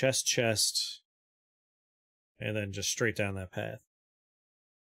 chest, and then just straight down that path.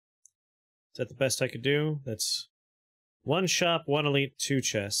 Is that the best I could do? That's 1 shop, 1 elite, 2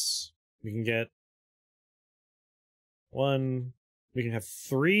 chests. We can get 1... We can have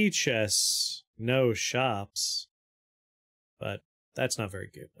 3 chests, no shops. But that's not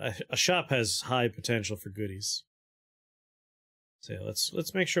very good. A shop has high potential for goodies. So yeah,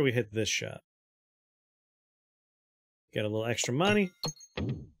 let's make sure we hit this shop. Get a little extra money.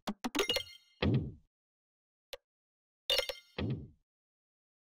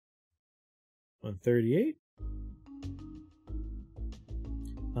 $138.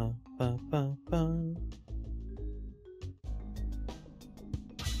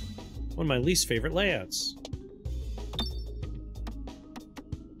 One of my least favorite layouts.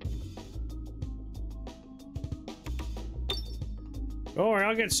 Oh,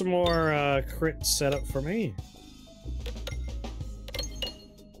 I'll get some more crit set up for me.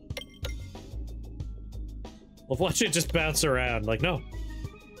 Well, watch it just bounce around. Like, no.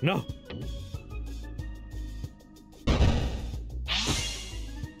 No.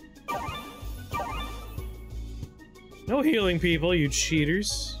 No healing people, you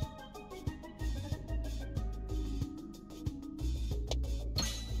cheaters.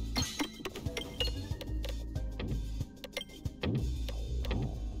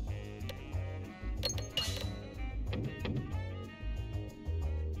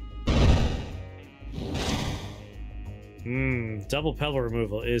 Double pebble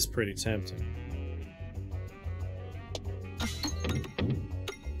removal is pretty tempting.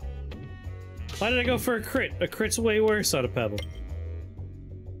 Why did I go for a crit? A crit's way worse on a pebble.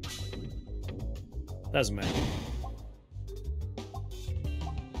 Doesn't matter.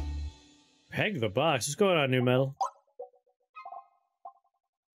 Peg the box. What's going on, new metal?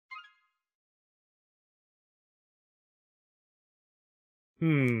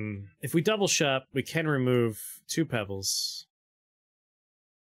 If we double shop, we can remove 2 pebbles.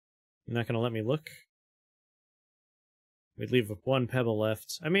 You're not gonna let me look? We'd leave 1 pebble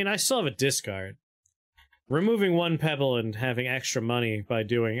left. I mean, I still have a discard. Removing 1 pebble and having extra money by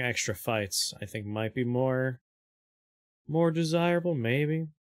doing extra fights, I think might be more desirable, maybe.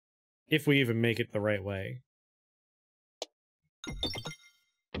 If we even make it the right way.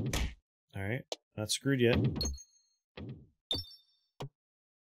 Alright, not screwed yet.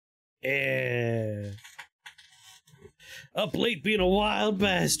 Yeah. Up late being a wild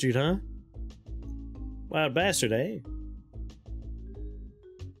bastard, huh? Wild bastard, eh?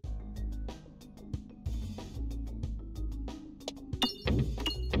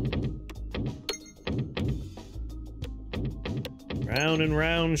 Round and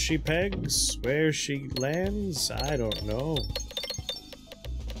round she pegs. Where she lands, I don't know.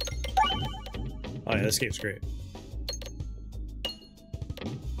 Oh yeah, this game's great.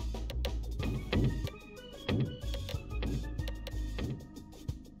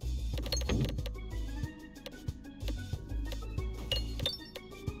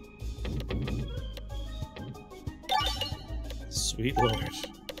 Sweet Lord.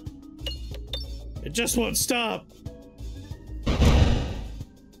 It just won't stop!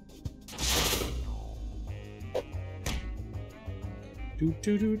 Do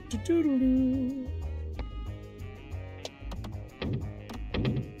do do do do do do.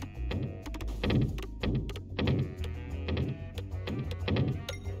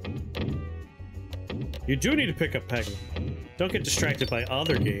 You do need to pick up Peglin. Don't get distracted by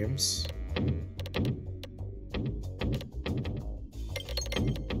other games.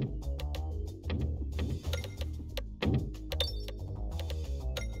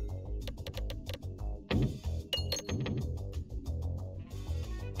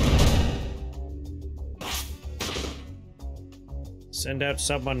 Send out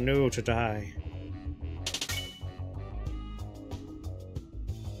someone new to die.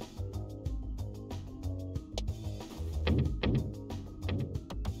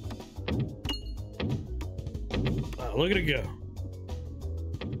 Wow, look at it go.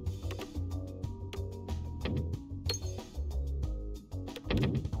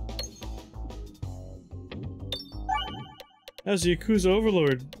 How's the Yakuza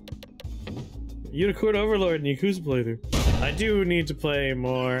Overlord? Unicorn Overlord and Yakuza playthrough. I do need to play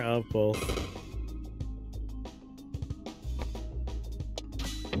more of both.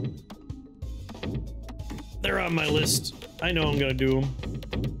 They're on my list. I know I'm gonna do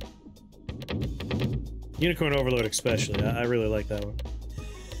them. Unicorn Overlord especially. I really like that one.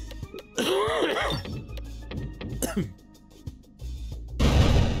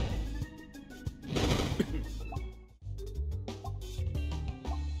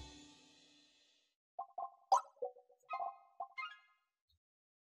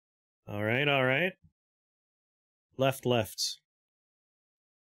 Alright, alright. Left, left.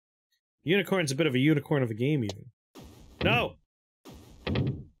 Unicorn's a bit of a unicorn of a game, even. No!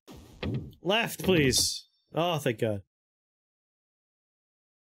 Left, please! Oh, thank God.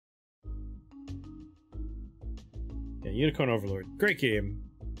 Yeah, Unicorn Overlord. Great game.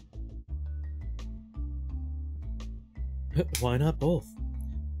 Why not both?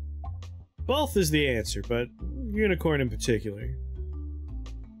 Both is the answer, but Unicorn in particular.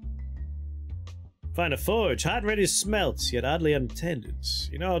 Find a forge, hot and ready to smelt, yet oddly untended.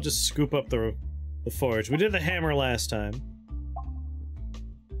 You know, I'll just scoop up the forge. We did the hammer last time.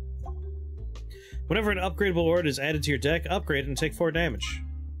 Whenever an upgradable ore is added to your deck, upgrade it and take 4 damage.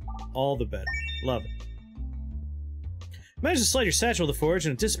 All the better. Love it. Manage to slide your satchel with the forge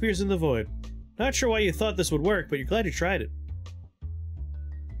and it disappears in the void. Not sure why you thought this would work, but you're glad you tried it.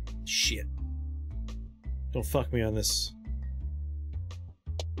 Shit. Don't fuck me on this.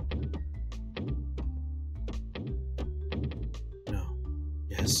 No.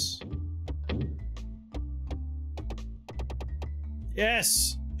 Yes.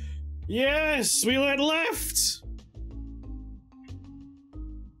 Yes! Yes! We went left!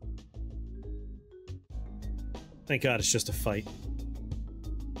 Thank God it's just a fight.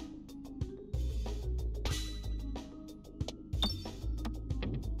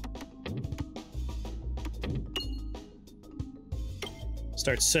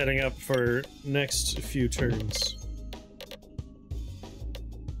 Start setting up for next few turns.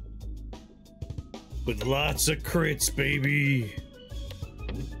 With lots of crits, baby!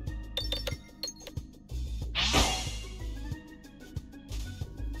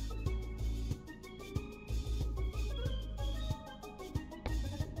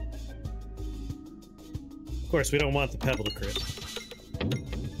 Of course, we don't want the Pebble to crit.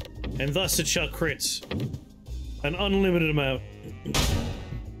 And thus it shall crit. An unlimited amount.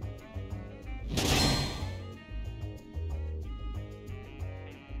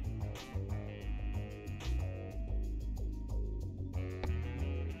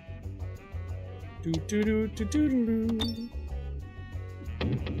 Do do do do do do.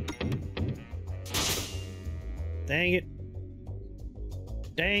 Dang it.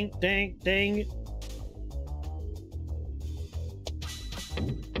 Dang, dang, dang it.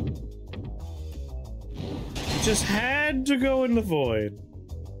 Just had to go in the void.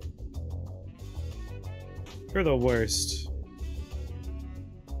 You're the worst.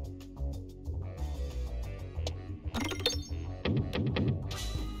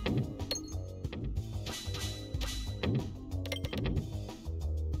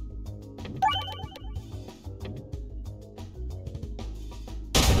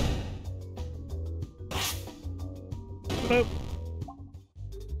 Boop.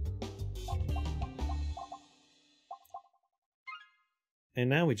 And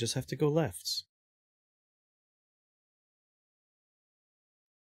now we just have to go left.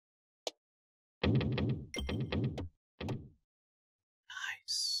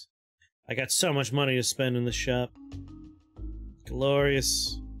 Nice. I got so much money to spend in the shop.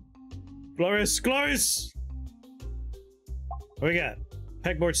 Glorious. Glorious, glorious! What we got?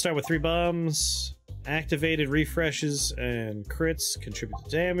 Pegboards start with 3 bombs. Activated refreshes and crits contribute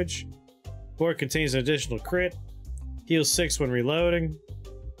to damage. Board contains an additional crit. Heals 6 when reloading.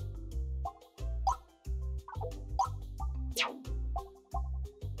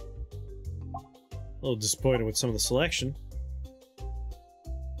 A little disappointed with some of the selection.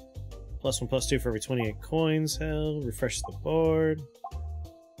 +1, +2 for every 28 coins held. Refreshes the board.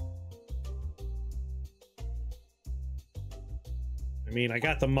 I mean, I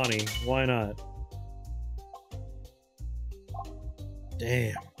got the money. Why not?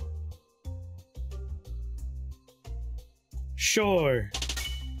 Damn. Sure.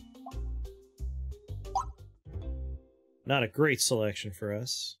 Not a great selection for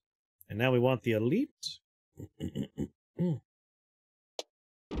us. And now we want the elite.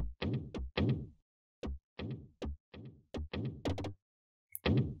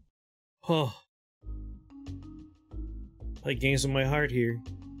 Oh. Play games with my heart here.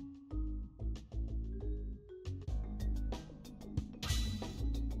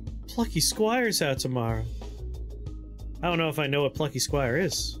 Plucky Squire's out tomorrow. I don't know if I know what Plucky Squire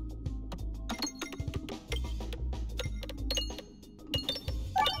is.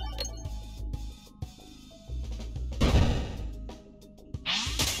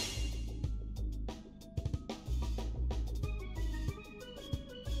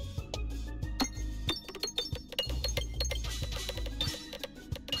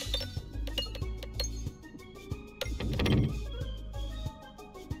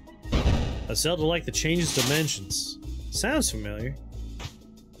 A Zelda like that changes dimensions. Sounds familiar.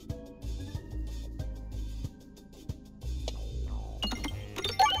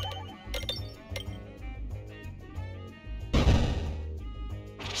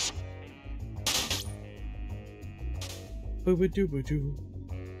 Boo-ba-doo-ba-doo.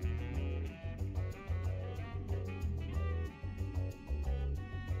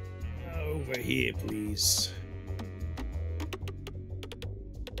 Over here, please.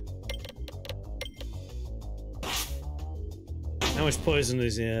 How much poison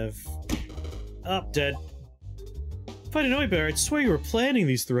does he have? Up, dead. If I didn't know better, I'd swear you were planning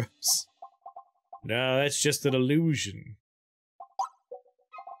these throws. No, that's just an illusion.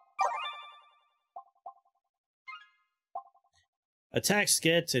 Attacks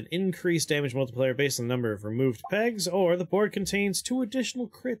get an increased damage multiplier based on the number of removed pegs, or the board contains 2 additional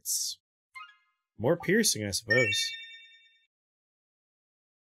crits. More piercing, I suppose.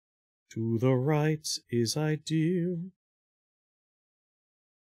 To the right is ideal.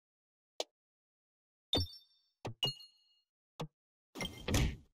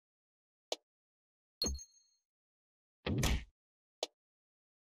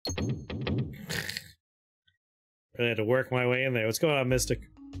 Really had to work my way in there. What's going on, Mystic?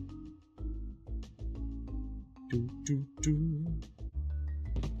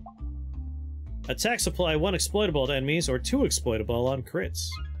 Attacks apply 1 exploitable to enemies or 2 exploitable on crits.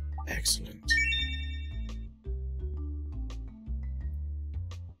 Excellent.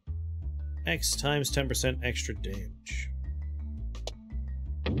 X times 10% extra damage.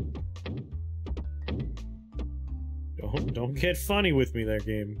 Don't get funny with me there,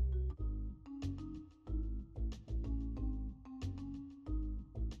 game.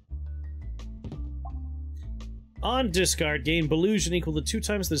 On discard, gain Belusion equal to 2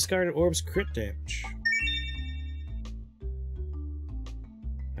 times the discarded orb's crit damage.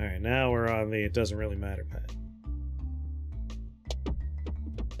 Alright, now we're on the it doesn't really matter pad.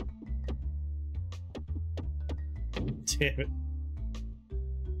 Damn it.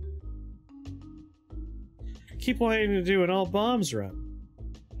 Keep wanting to do an all bombs run.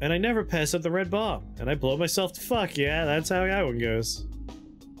 And I never pass up the red bomb. And I blow myself to fuck, yeah, that's how that one goes.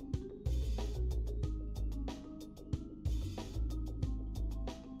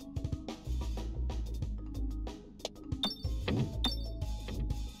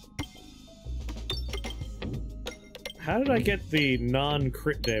 How did I get the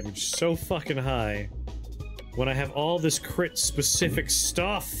non-crit damage so fucking high when I have all this crit-specific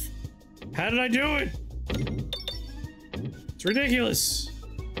stuff? How did I do it? It's ridiculous.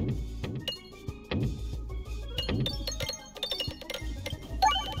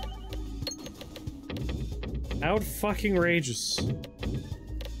 Out fucking rageous.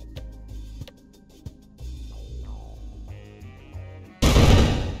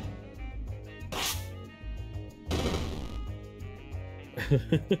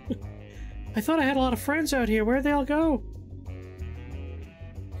 I thought I had a lot of friends out here. Where'd they all go?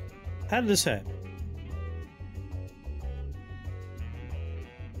 How did this happen?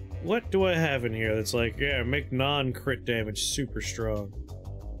 What do I have in here that's like, yeah, make non-crit damage super strong?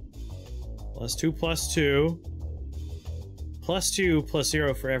 +2, +2. +2,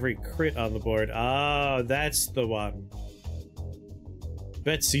 +0 for every crit on the board. Ah, that's the one.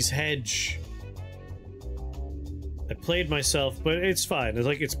 Betsy's Hedge. I played myself, but it's fine. It's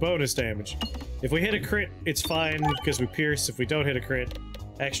like, it's bonus damage. If we hit a crit, it's fine, because we pierce. If we don't hit a crit,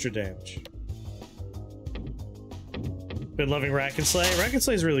 extra damage. Been loving Rack and Slay. Rack and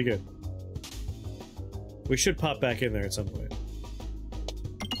Slay is really good. We should pop back in there at some point.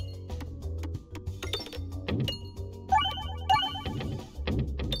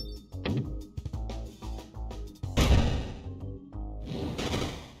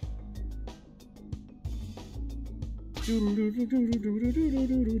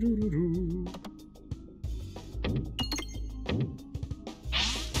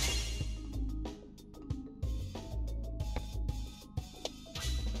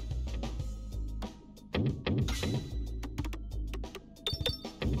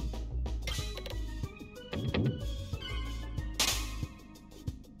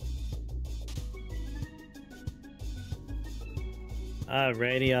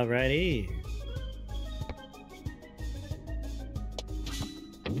 Alrighty, alrighty.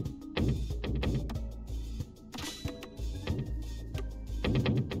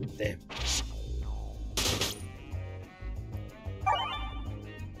 Damn.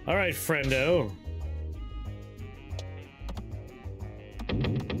 Alright, friendo.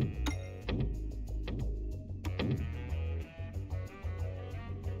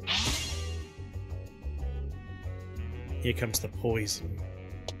 Here comes the poison.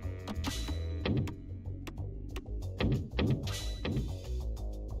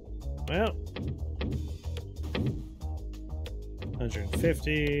 Well.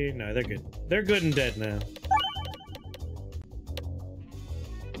 150. No, they're good. They're good and dead now.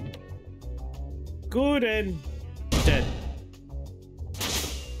 Good and dead.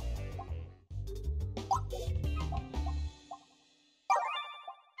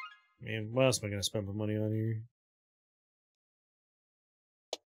 What else am I gonna spend my money on here?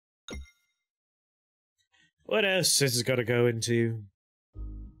 What else is it gotta go into?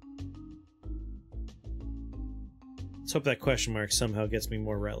 Let's hope that question mark somehow gets me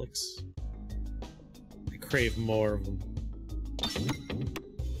more relics. I crave more of them.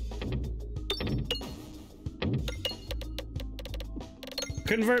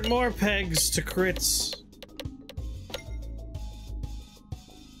 Convert more pegs to crits.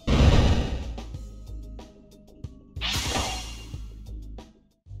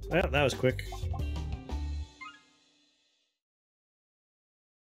 Well, that was quick.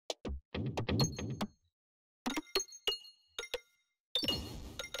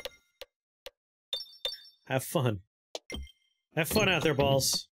 Have fun. Have fun out there,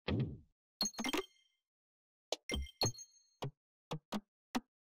 balls.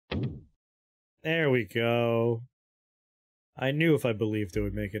 There we go. I knew if I believed it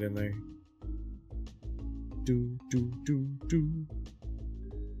would make it in there. Do, do, do, do.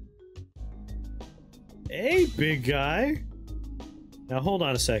 Hey, big guy! Now hold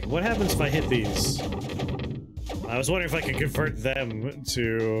on a second. What happens if I hit these? I was wondering if I could convert them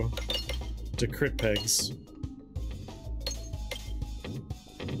to crit pegs.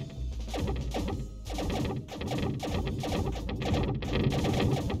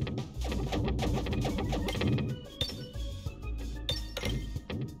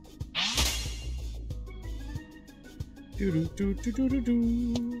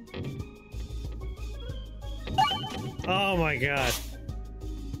 Oh my god.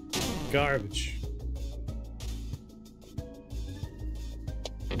 Garbage.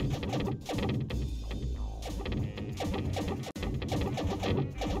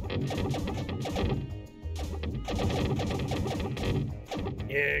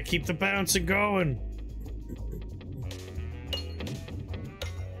 Yeah, keep the bouncing going.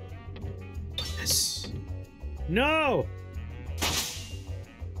 Yes. No!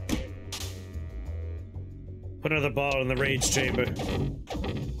 Put another ball in the rage chamber.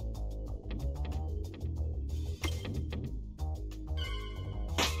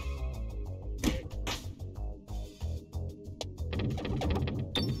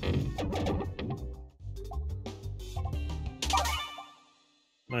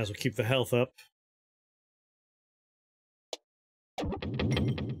 Might as well keep the health up.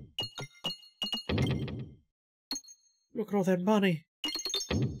 Look at all that money.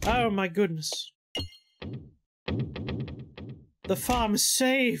 Oh my goodness. The farm is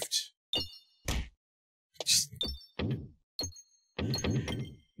saved.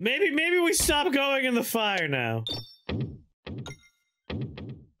 Maybe we stop going in the fire now.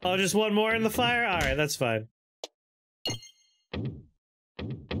 Oh, just one more in the fire? Alright, that's fine.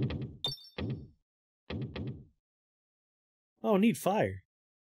 Oh, need fire.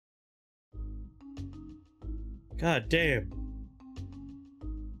 God damn.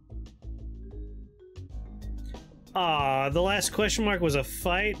 Ah, the last question mark was a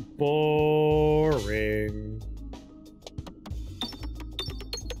fight? Boring.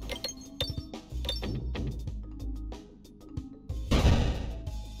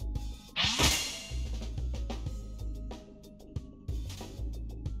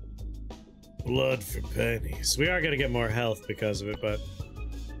 Blood for pennies. We are gonna get more health because of it, but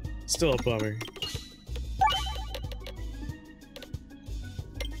still a bummer.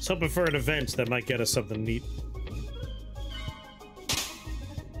 I was hoping for an event that might get us something neat.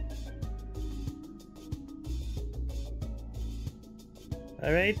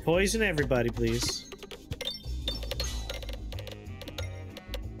 Alright, poison everybody, please.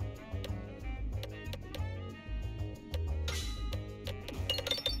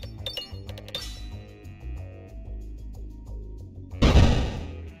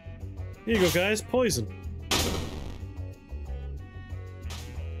 Here you go, guys. Poison.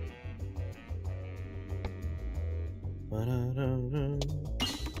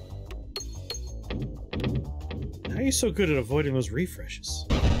 How are you so good at avoiding those refreshes?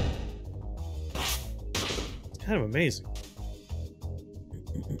 It's kind of amazing.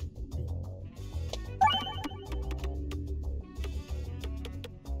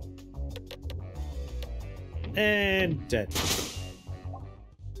 And dead.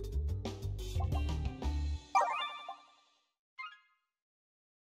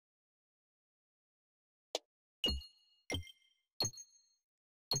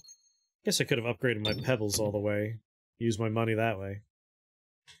 Guess I could have upgraded my pebbles all the way. Use my money that way.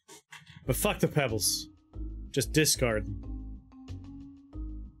 But fuck the pebbles. Just discard them.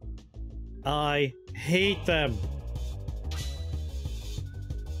 I hate them.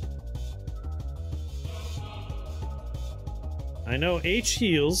 I know H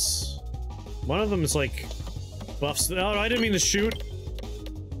heals. One of them is like buffs. Oh, I didn't mean to shoot.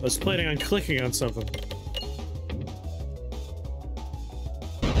 I was planning on clicking on something.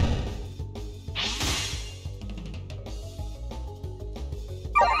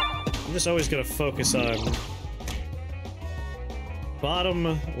 I'm just always gonna focus on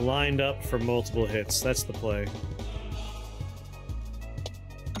bottom lined up for multiple hits. That's the play.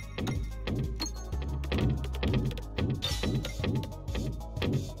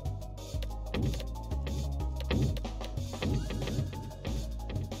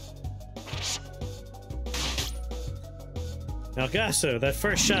 Now, Gasso, that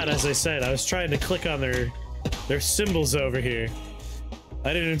first shot, as I said, I was trying to click on their symbols over here.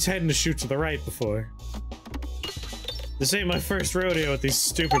 I didn't intend to shoot to the right before. This ain't my first rodeo with these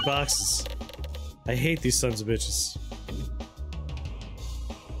stupid boxes. I hate these sons of bitches.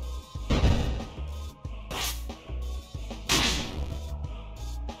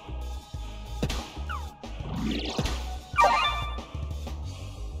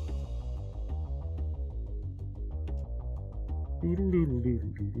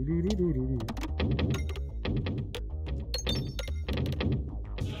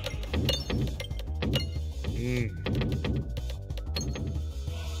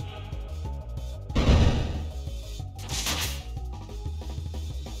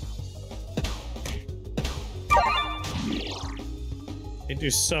 They do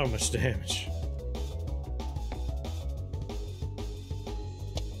so much damage.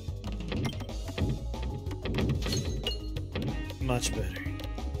 Much better.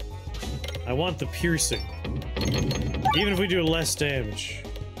 I want the piercing. Even if we do less damage.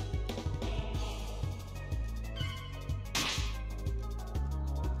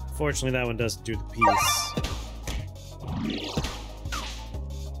 Fortunately, that one doesn't do the piece.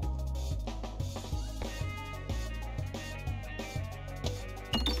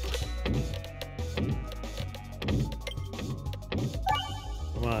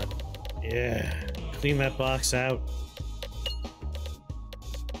 Come on. Yeah. Clean that box out.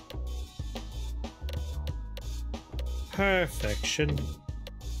 Perfection.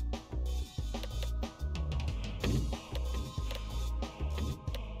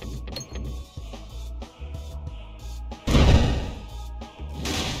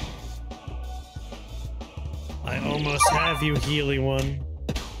 I almost have you, Healy one.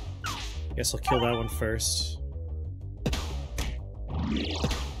 Guess I'll kill that one first.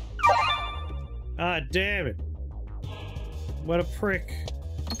 Ah, damn it. What a prick.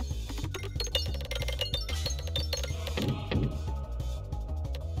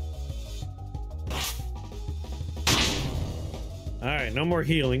 Alright, no more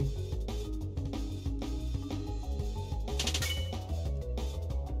healing.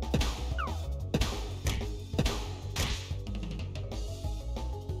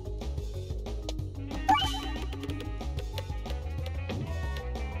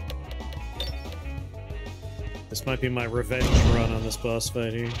 This might be my revenge run on this boss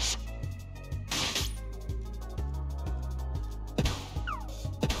fight here.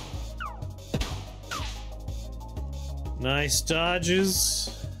 Nice dodges.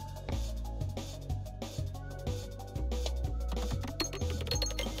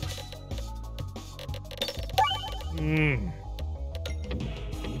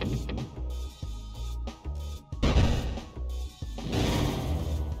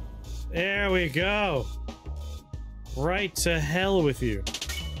 There we go. Right to hell with you.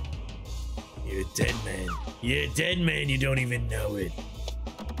 You're a dead man. You're a dead man, you don't even know it.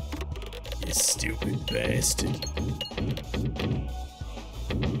 You stupid bastard.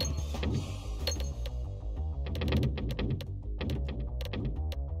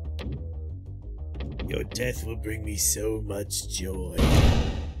 Your death will bring me so much joy.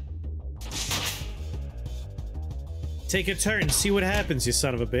 Take a turn, see what happens, you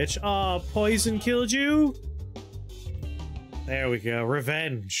son of a bitch. Aw, poison killed you? There we go,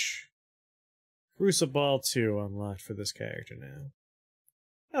 revenge. Crucible 2 unlocked for this character now.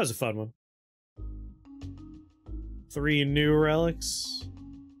 That was a fun one. 3 new relics.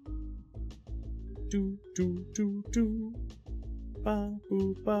 Do do do do. Ba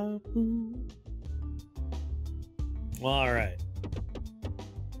boo ba boo. Alright.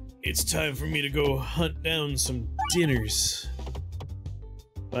 It's time for me to go hunt down some dinners.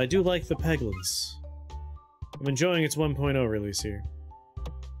 But I do like the Peglins. I'm enjoying its 1.0 release here.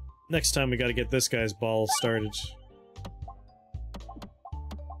 Next time we gotta get this guy's ball started.